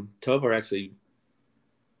 Tovar actually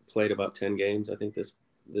played about 10 games, I think,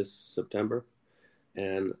 this September.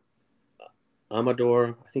 And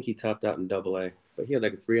Amador, I think he topped out in Double-A. But he had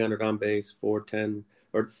like a 300 on base, 410,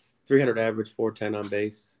 or 300 average, 410 on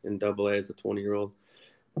base in Double-A as a 20-year-old.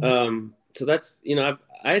 So that's, I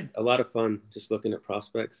had a lot of fun just looking at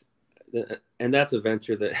prospects, and that's a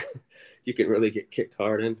venture that you can really get kicked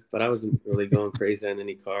hard in, but I wasn't really going crazy on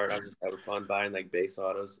any card. I was just having fun buying like base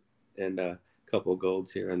autos and a couple of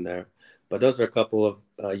golds here and there. But those are a couple of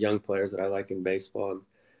young players that I like in baseball, and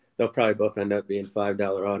they'll probably both end up being $5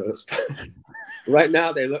 autos. Right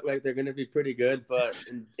now, they look like they're going to be pretty good, but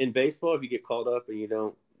in baseball, if you get called up and you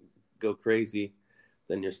don't go crazy,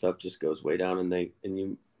 then your stuff just goes way down, and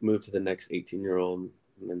you move to the next 18-year-old,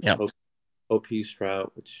 and then hope he's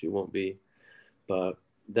Trout, which you won't be. But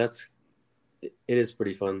it is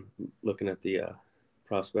pretty fun looking at the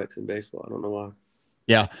prospects in baseball. I don't know why.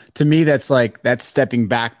 Yeah, to me, that's stepping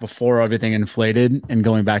back before everything inflated and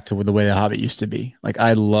going back to the way the hobby used to be. Like,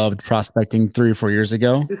 I loved prospecting 3 or 4 years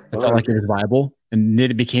ago. I felt like it was viable, and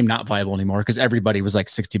then it became not viable anymore because everybody was like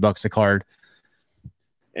 $60 a card.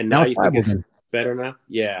 And now you think it's better now?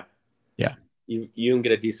 Yeah. Yeah. You can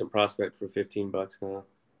get a decent prospect for $15 now.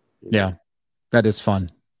 Yeah, that is fun.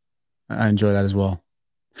 I enjoy that as well.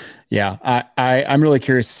 Yeah, I'm really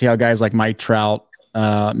curious to see how guys like Mike Trout,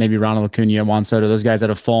 maybe Ronald Acuna, Juan Soto, those guys that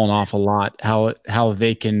have fallen off a lot, how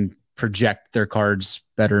they can project their cards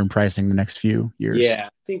better in pricing the next few years. Yeah, I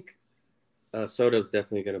think Soto's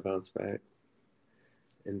definitely going to bounce back.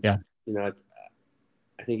 And,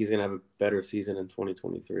 I think he's going to have a better season in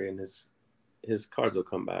 2023, and his cards will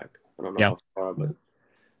come back. I don't know how far, but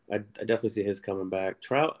I definitely see his coming back.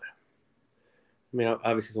 Trout, I mean,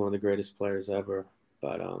 obviously he's one of the greatest players ever,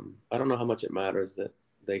 but I don't know how much it matters that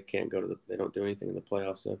they can't they don't do anything in the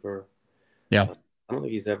playoffs ever. Yeah. I don't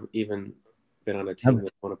think he's ever even been on a team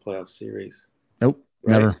that won a playoff series. Nope.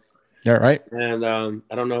 Right? Never. Yeah. Right. And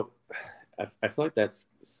I don't know. I feel like that's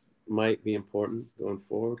might be important going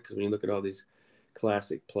forward, because when you look at all these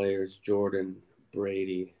classic players, Jordan,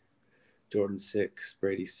 Brady, Jordan 6,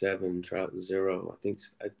 Brady 7, Trout 0.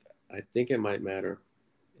 I think it might matter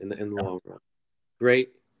in the long run.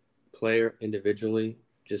 Great player individually,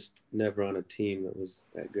 just never on a team that was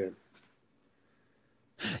that good.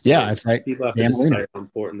 Yeah, it's like people have to decide how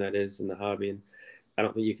important that is in the hobby, and I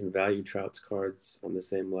don't think you can value Trout's cards on the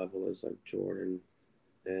same level as like Jordan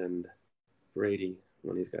and Brady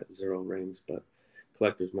when he's got 0 rings, but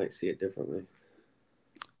collectors might see it differently.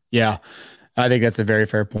 Yeah, I think that's a very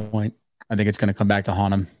fair point. I think it's going to come back to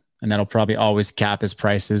haunt him, and that'll probably always cap his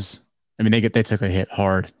prices. I mean, they took a hit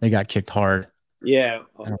hard. They got kicked hard. Yeah.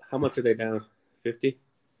 How much are they down? 50?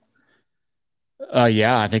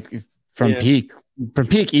 Yeah, I think from peak,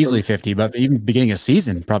 easily 50, but even beginning of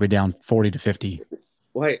season, probably down 40 to 50.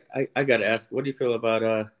 Well, I got to ask, what do you feel about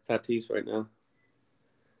Tatis right now?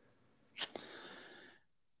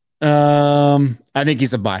 I think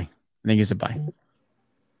he's a buy.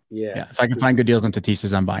 Yeah. If I can find good deals on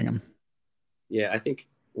Tatis, I'm buying him. Yeah, I think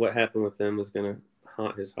what happened with him is going to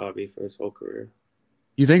haunt his hobby for his whole career.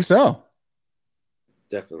 You think so?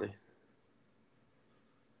 Definitely.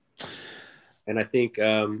 And I think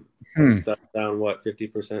stuff down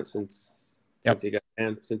 50%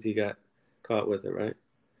 since he got caught with it, right?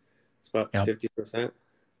 It's about 50%.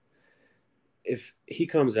 If he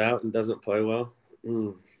comes out and doesn't play well,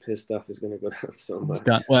 his stuff is going to go down so much.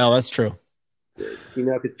 Well, that's true.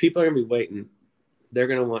 Because people are going to be waiting. They're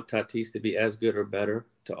going to want Tatis to be as good or better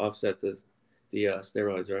to offset the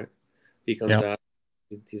steroids, right? If he comes out,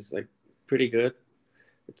 he's like pretty good.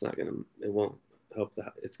 It won't help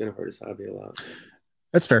it's going to hurt his hobby a lot.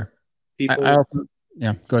 That's fair. People, go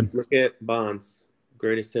ahead. Look at Bonds,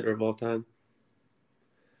 greatest hitter of all time.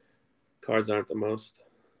 Cards aren't the most,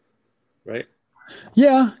 right?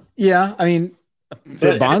 Yeah. I mean,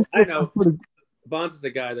 Bonds. I know. Bonds is the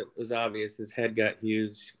guy that was obvious. His head got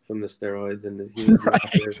huge from the steroids, and he was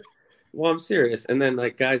right. Well, I'm serious. And then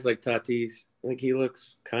like guys like Tatis, like he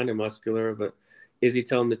looks kind of muscular, but is he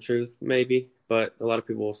telling the truth? Maybe. But a lot of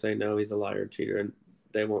people will say no, he's a liar, cheater, and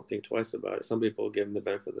they won't think twice about it. Some people will give him the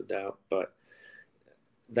benefit of the doubt, but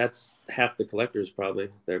that's half the collectors probably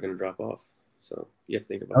they're going to drop off. So you have to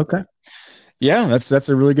think about that. Yeah, that's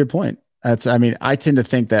a really good point. I tend to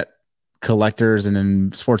think that collectors and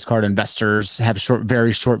then sports card investors have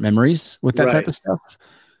very short memories with that type of stuff.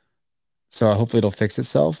 So hopefully it'll fix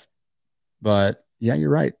itself. But yeah, you're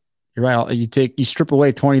right. You strip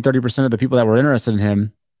away 20-30% of the people that were interested in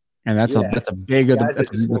him, and that's a big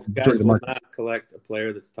guys will not collect a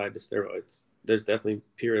player that's tied to steroids. There's definitely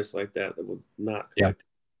purists like that will not collect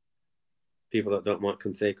people that don't want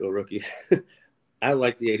Canseco rookies. I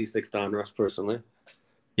like the 86 Donruss personally.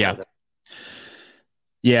 Yeah.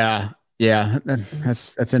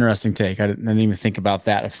 That's an interesting take. I didn't even think about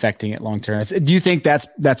that affecting it long term. Do you think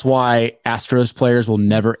that's why Astros players will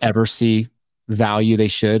never ever see value they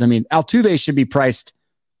should? I mean, Altuve should be priced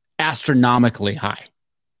astronomically high,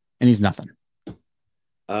 and he's nothing.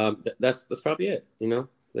 That's probably it.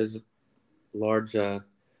 There's a large a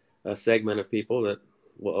segment of people that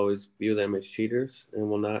will always view them as cheaters and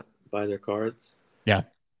will not buy their cards. Yeah,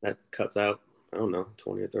 that cuts out, I don't know,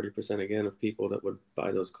 20 or 30% again of people that would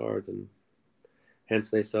buy those cards, and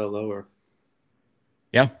hence they sell lower.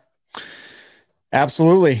 Yeah,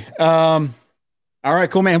 absolutely. All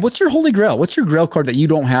right, cool, man. What's your holy grail? What's your grail card that you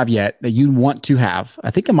don't have yet that you want to have?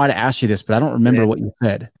 I think I might have asked you this, but I don't remember what you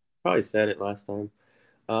said. Probably said it last time.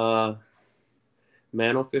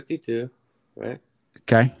 Mantle 52, right?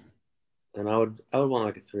 Okay. And I would want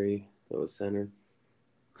like a 3 that was centered.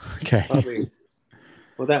 Okay. Probably.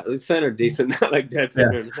 Well, that was centered decent, not like dead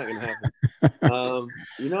center. Yeah. It's not gonna happen.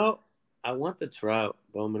 I want the Trout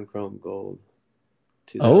Bowman Chrome Gold.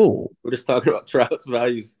 Oh, we're just talking about Trout's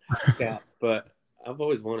values cap, but I've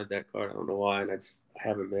always wanted that card. I don't know why, and I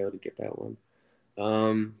haven't been able to get that one.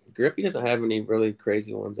 Griffey doesn't have any really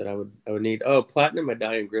crazy ones that I would need. Oh, Platinum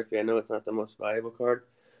Medallion Griffey. I know it's not the most valuable card,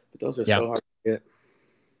 but those are so hard to get.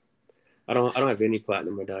 I don't have any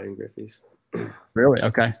Platinum Medallion Griffies. Really?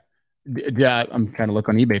 Okay. Yeah, I'm trying to look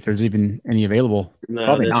on eBay if there's even any available. No,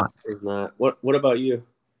 probably not. There's not. What about you?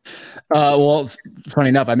 Well, funny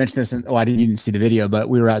enough, I mentioned this. I didn't see the video, but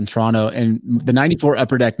we were out in Toronto, and the '94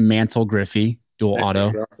 Upper Deck Mantle Griffey dual auto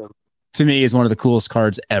awesome. To me is one of the coolest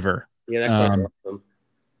cards ever. Yeah, that card's awesome.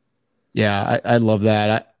 Yeah, I love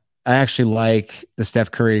that. I actually like the Steph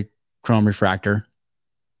Curry Chrome Refractor.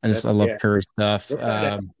 I love Curry stuff.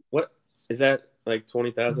 What is that, like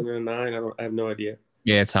 20,009? I have no idea.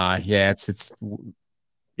 Yeah, it's high. Yeah, it's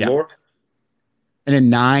more. And then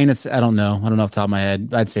 9, I don't know off the top of my head.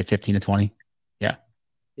 I'd say 15 to 20. Yeah.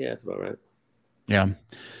 Yeah, that's about right. Yeah.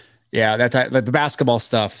 Yeah, that the basketball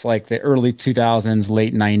stuff, like the early 2000s,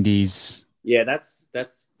 late 90s. Yeah, that's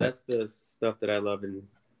the stuff that I love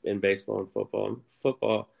in baseball and football.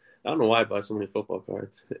 Football, I don't know why I buy so many football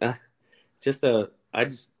cards. I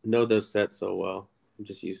just know those sets so well. I'm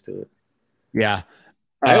just used to it. Yeah.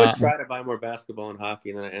 I always try to buy more basketball and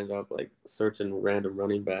hockey, and then I end up like searching random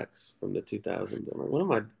running backs from the 2000s. I'm like, what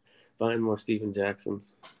am I buying more Steven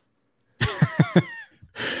Jacksons?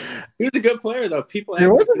 He was a good player, though. People he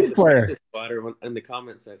was a good player. In the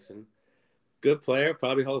comment section. Good player,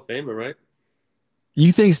 probably Hall of Famer, right?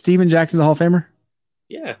 You think Steven Jackson's a Hall of Famer?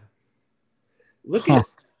 Yeah. Look at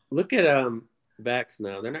backs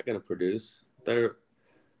now. They're not going to produce.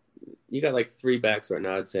 You got like 3 backs right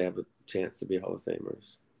now I'd say have a chance to be Hall of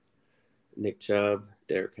Famers. Nick Chubb,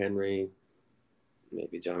 Derrick Henry,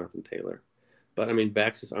 maybe Jonathan Taylor. But I mean,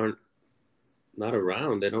 backs just not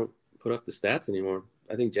around. They don't put up the stats anymore.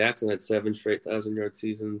 I think Jackson had 7 straight 1,000-yard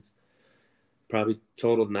seasons, probably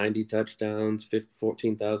totaled 90 touchdowns,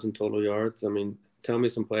 14,000 total yards. I mean, tell me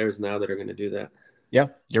some players now that are going to do that. Yeah,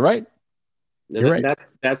 you're right.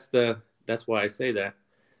 That's why I say that.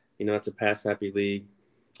 It's a pass-happy league.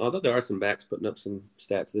 Although there are some backs putting up some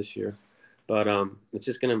stats this year. But it's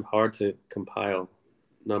just going to be hard to compile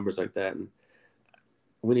numbers like that. And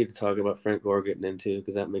we need to talk about Frank Gore getting into,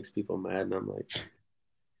 because that makes people mad. And I'm like,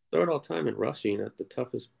 third all time in rushing at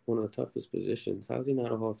one of the toughest positions. How's he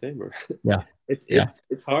not a Hall of Famer? Yeah.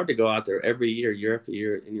 It's hard to go out there every year after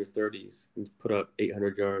year in your 30s and put up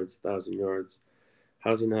 800 yards, 1,000 yards.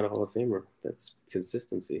 How's he not a Hall of Famer? That's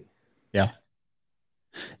consistency. Yeah.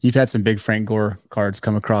 You've had some big Frank Gore cards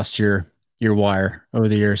come across your wire over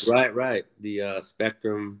the years. Right. The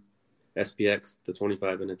Spectrum SPX, the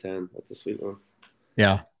 25 and a 10. That's a sweet one.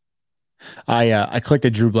 Yeah. I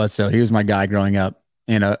collected Drew Bledsoe. He was my guy growing up.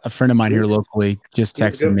 And a friend of mine here locally just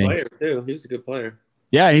texted me. Player too. He was a good player.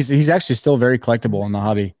 Yeah, he's actually still very collectible in the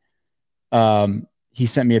hobby. He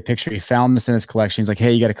sent me a picture. He found this in his collection. He's like,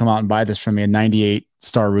 "Hey, you got to come out and buy this from me." A 98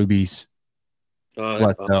 Star Rubies. Oh,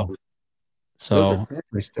 that's awesome. So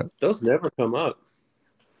those never come up.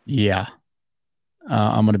 Yeah.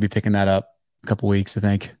 I'm going to be picking that up in a couple weeks, I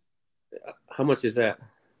think. How much is that?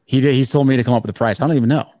 He's told me to come up with a price. I don't even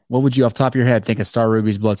know. What would you off the top of your head think a Star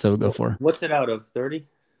Rubies Bledsoe would go for? What's it out of? 30?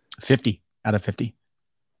 50 out of 50.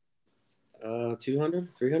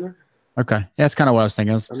 200, 300? Okay. Yeah, that's kind of what I was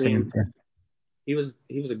thinking. He was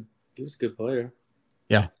a good player.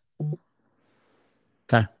 Yeah.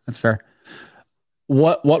 Okay, that's fair.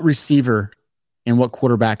 What receiver and what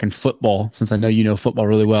quarterback in football, since I know you know football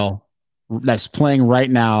really well, that's playing right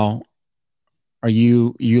now, are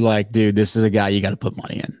you like, dude, this is a guy you got to put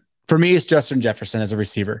money in? For me, it's Justin Jefferson as a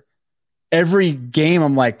receiver. Every game,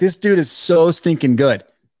 I'm like, this dude is so stinking good.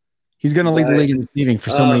 He's going to lead the league in receiving for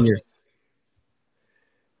so many years.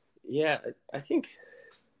 Yeah, I think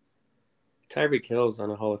Tyreek Hill's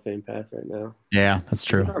on a Hall of Fame path right now. Yeah, that's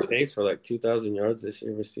true. He's on pace for like 2,000 yards this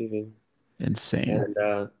year receiving. Insane.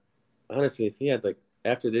 And honestly, if he had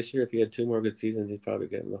after this year, if he had 2 more good seasons, he'd probably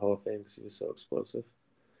get in the Hall of Fame because he was so explosive,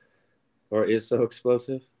 or is so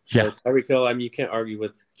explosive. So Yeah. Tyreek Hill, I mean, you can't argue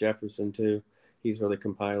with Jefferson too. He's really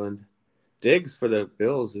compiling. Diggs for the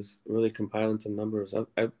Bills is really compiling some numbers. I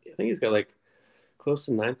think he's got like close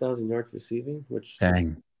to 9,000 yards receiving, which Dang.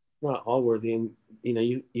 is not all worthy. And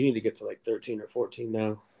you need to get to like 13 or 14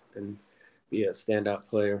 now and be a standout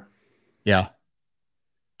player. Yeah.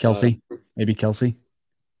 Kelsey, maybe Kelsey.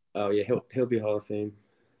 Oh yeah, he'll be Hall of Fame.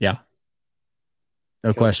 Yeah.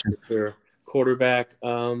 No question. For quarterback,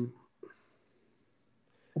 some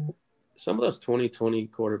of those 2020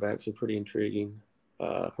 quarterbacks are pretty intriguing.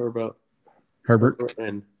 Herbert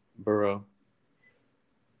and Burrow.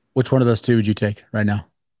 Which one of those two would you take right now?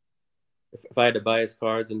 If I had to buy his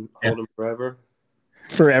cards and hold them forever.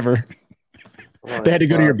 Forever. They had to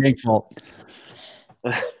go to your bank vault.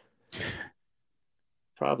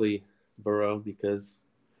 Probably Burrow, because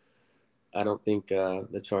I don't think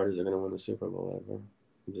the Chargers are going to win the Super Bowl ever.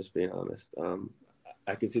 I'm just being honest.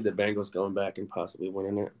 I can see the Bengals going back and possibly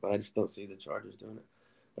winning it, but I just don't see the Chargers doing it.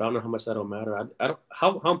 But I don't know how much that'll matter. I don't.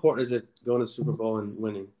 How important is it going to the Super Bowl and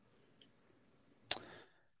winning?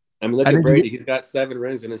 I mean, look at Brady. He's got 7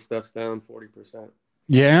 rings and his stuff's down 40%.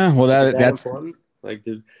 Yeah, well, that's important. Like,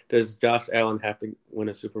 does Josh Allen have to win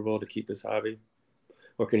a Super Bowl to keep his hobby,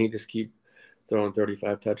 or can he just keep throwing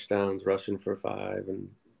 35 touchdowns, rushing for 5, and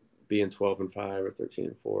being 12-5 or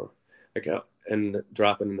 13-4, and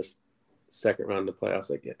dropping in the second round of the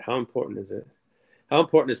playoffs? Like, how important is it? How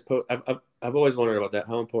important is I've always wondered about that.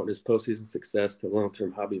 How important is postseason success to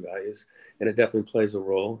long-term hobby values? And it definitely plays a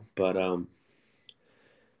role. But I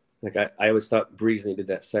always thought Breeze needed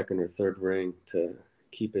that 2nd or 3rd ring to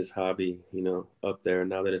keep his hobby, up there. And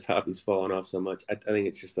now that his hobby's fallen off so much, I think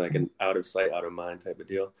it's just like an out of sight, out of mind type of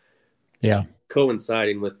deal. Yeah.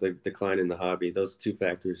 Coinciding with the decline in the hobby, those 2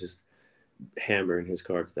 factors just hammering his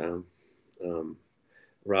cards down.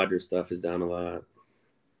 Rodgers' stuff is down a lot.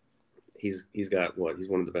 He's got what? He's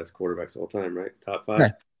one of the best quarterbacks of all time, right? Top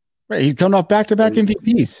 5. Right. He's coming off back-to-back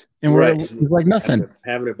MVPs, and we're like nothing.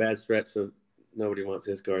 Having a bad stretch, so nobody wants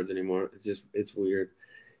his cards anymore. It's weird.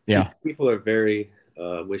 Yeah. People are very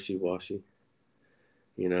wishy-washy.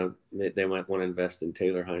 They might want to invest in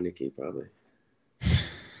Taylor Heineke, probably.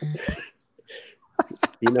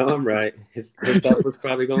 I'm right. His stuff was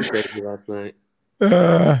probably going crazy last night.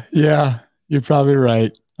 Yeah, you're probably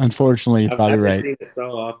right. Unfortunately, you're probably right. I've seen it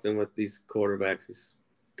so often with these quarterbacks, these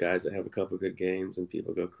guys that have a couple good games, and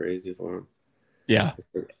people go crazy for them. Yeah.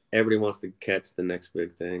 Everybody wants to catch the next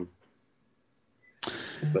big thing.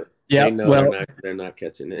 But yeah, they're not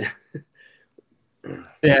catching it.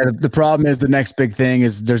 Yeah, the problem is the next big thing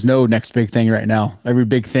is there's no next big thing right now. Every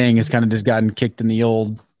big thing has kind of just gotten kicked in the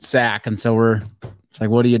old sack, and so it's like,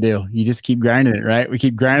 what do? You just keep grinding it, right? We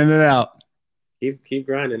keep grinding it out. Keep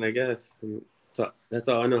grinding, I guess. That's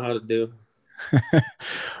all I know how to do.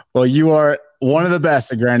 Well, you are one of the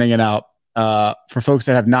best at grinding it out. For folks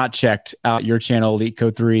that have not checked out your channel, Elite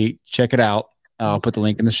Code 3, check it out. I'll put the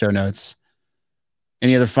link in the show notes.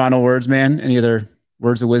 Any other final words, man? Any other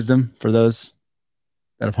words of wisdom for those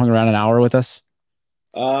that have hung around an hour with us?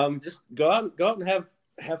 Just go out and have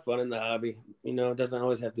fun in the hobby. It doesn't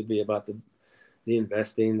always have to be about the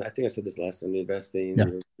investing. I think I said this last time. The investing,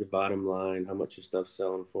 your bottom line, how much your stuff's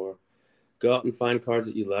selling for. Go out and find cards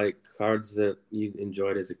that you like, cards that you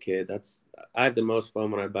enjoyed as a kid. I have the most fun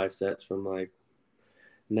when I buy sets from like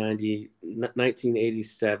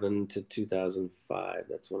 1987 to 2005.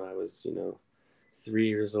 That's when I was, 3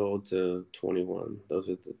 years old to 21. Those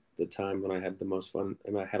are the time when I had the most fun,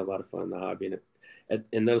 and I had a lot of fun in the hobby. And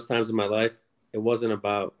in those times of my life, it wasn't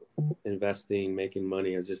about investing, making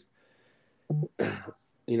money. I was just,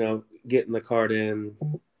 getting the card in,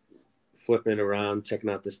 flipping it around,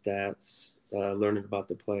 checking out the stats, learning about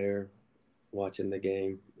the player, watching the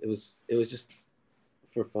game. It was just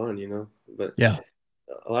for fun, But yeah,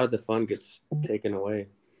 a lot of the fun gets taken away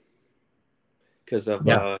because of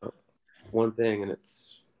one thing, and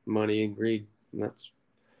it's money and greed. And that's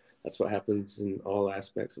what happens in all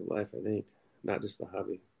aspects of life, I think, not just the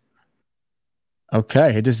hobby.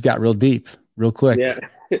 Okay, it just got real deep, real quick. Yeah,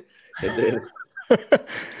 it did.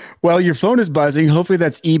 Well, your phone is buzzing. Hopefully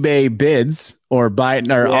that's eBay bids or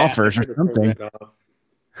offers or something.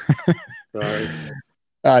 Sorry.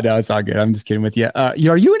 No, it's all good. I'm just kidding with you. Are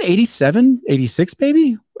you an 87, 86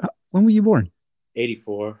 baby? When were you born?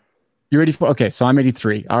 84. You're 84. Okay, so I'm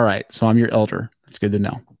 83. All right, so I'm your elder. That's good to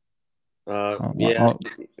know.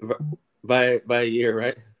 By a year,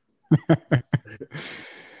 right?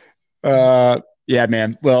 Yeah,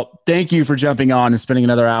 man. Well, thank you for jumping on and spending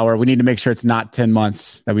another hour. We need to make sure it's not 10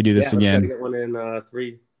 months that we do this again. Get one in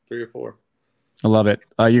three or four. I love it.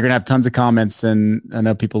 You're gonna have tons of comments, and I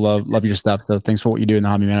know people love your stuff. So thanks for what you do in the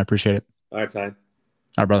hobby, man. I appreciate it. All right, Ty. All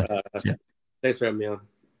right, brother. Thanks for having me on.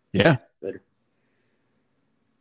 Yeah. Later.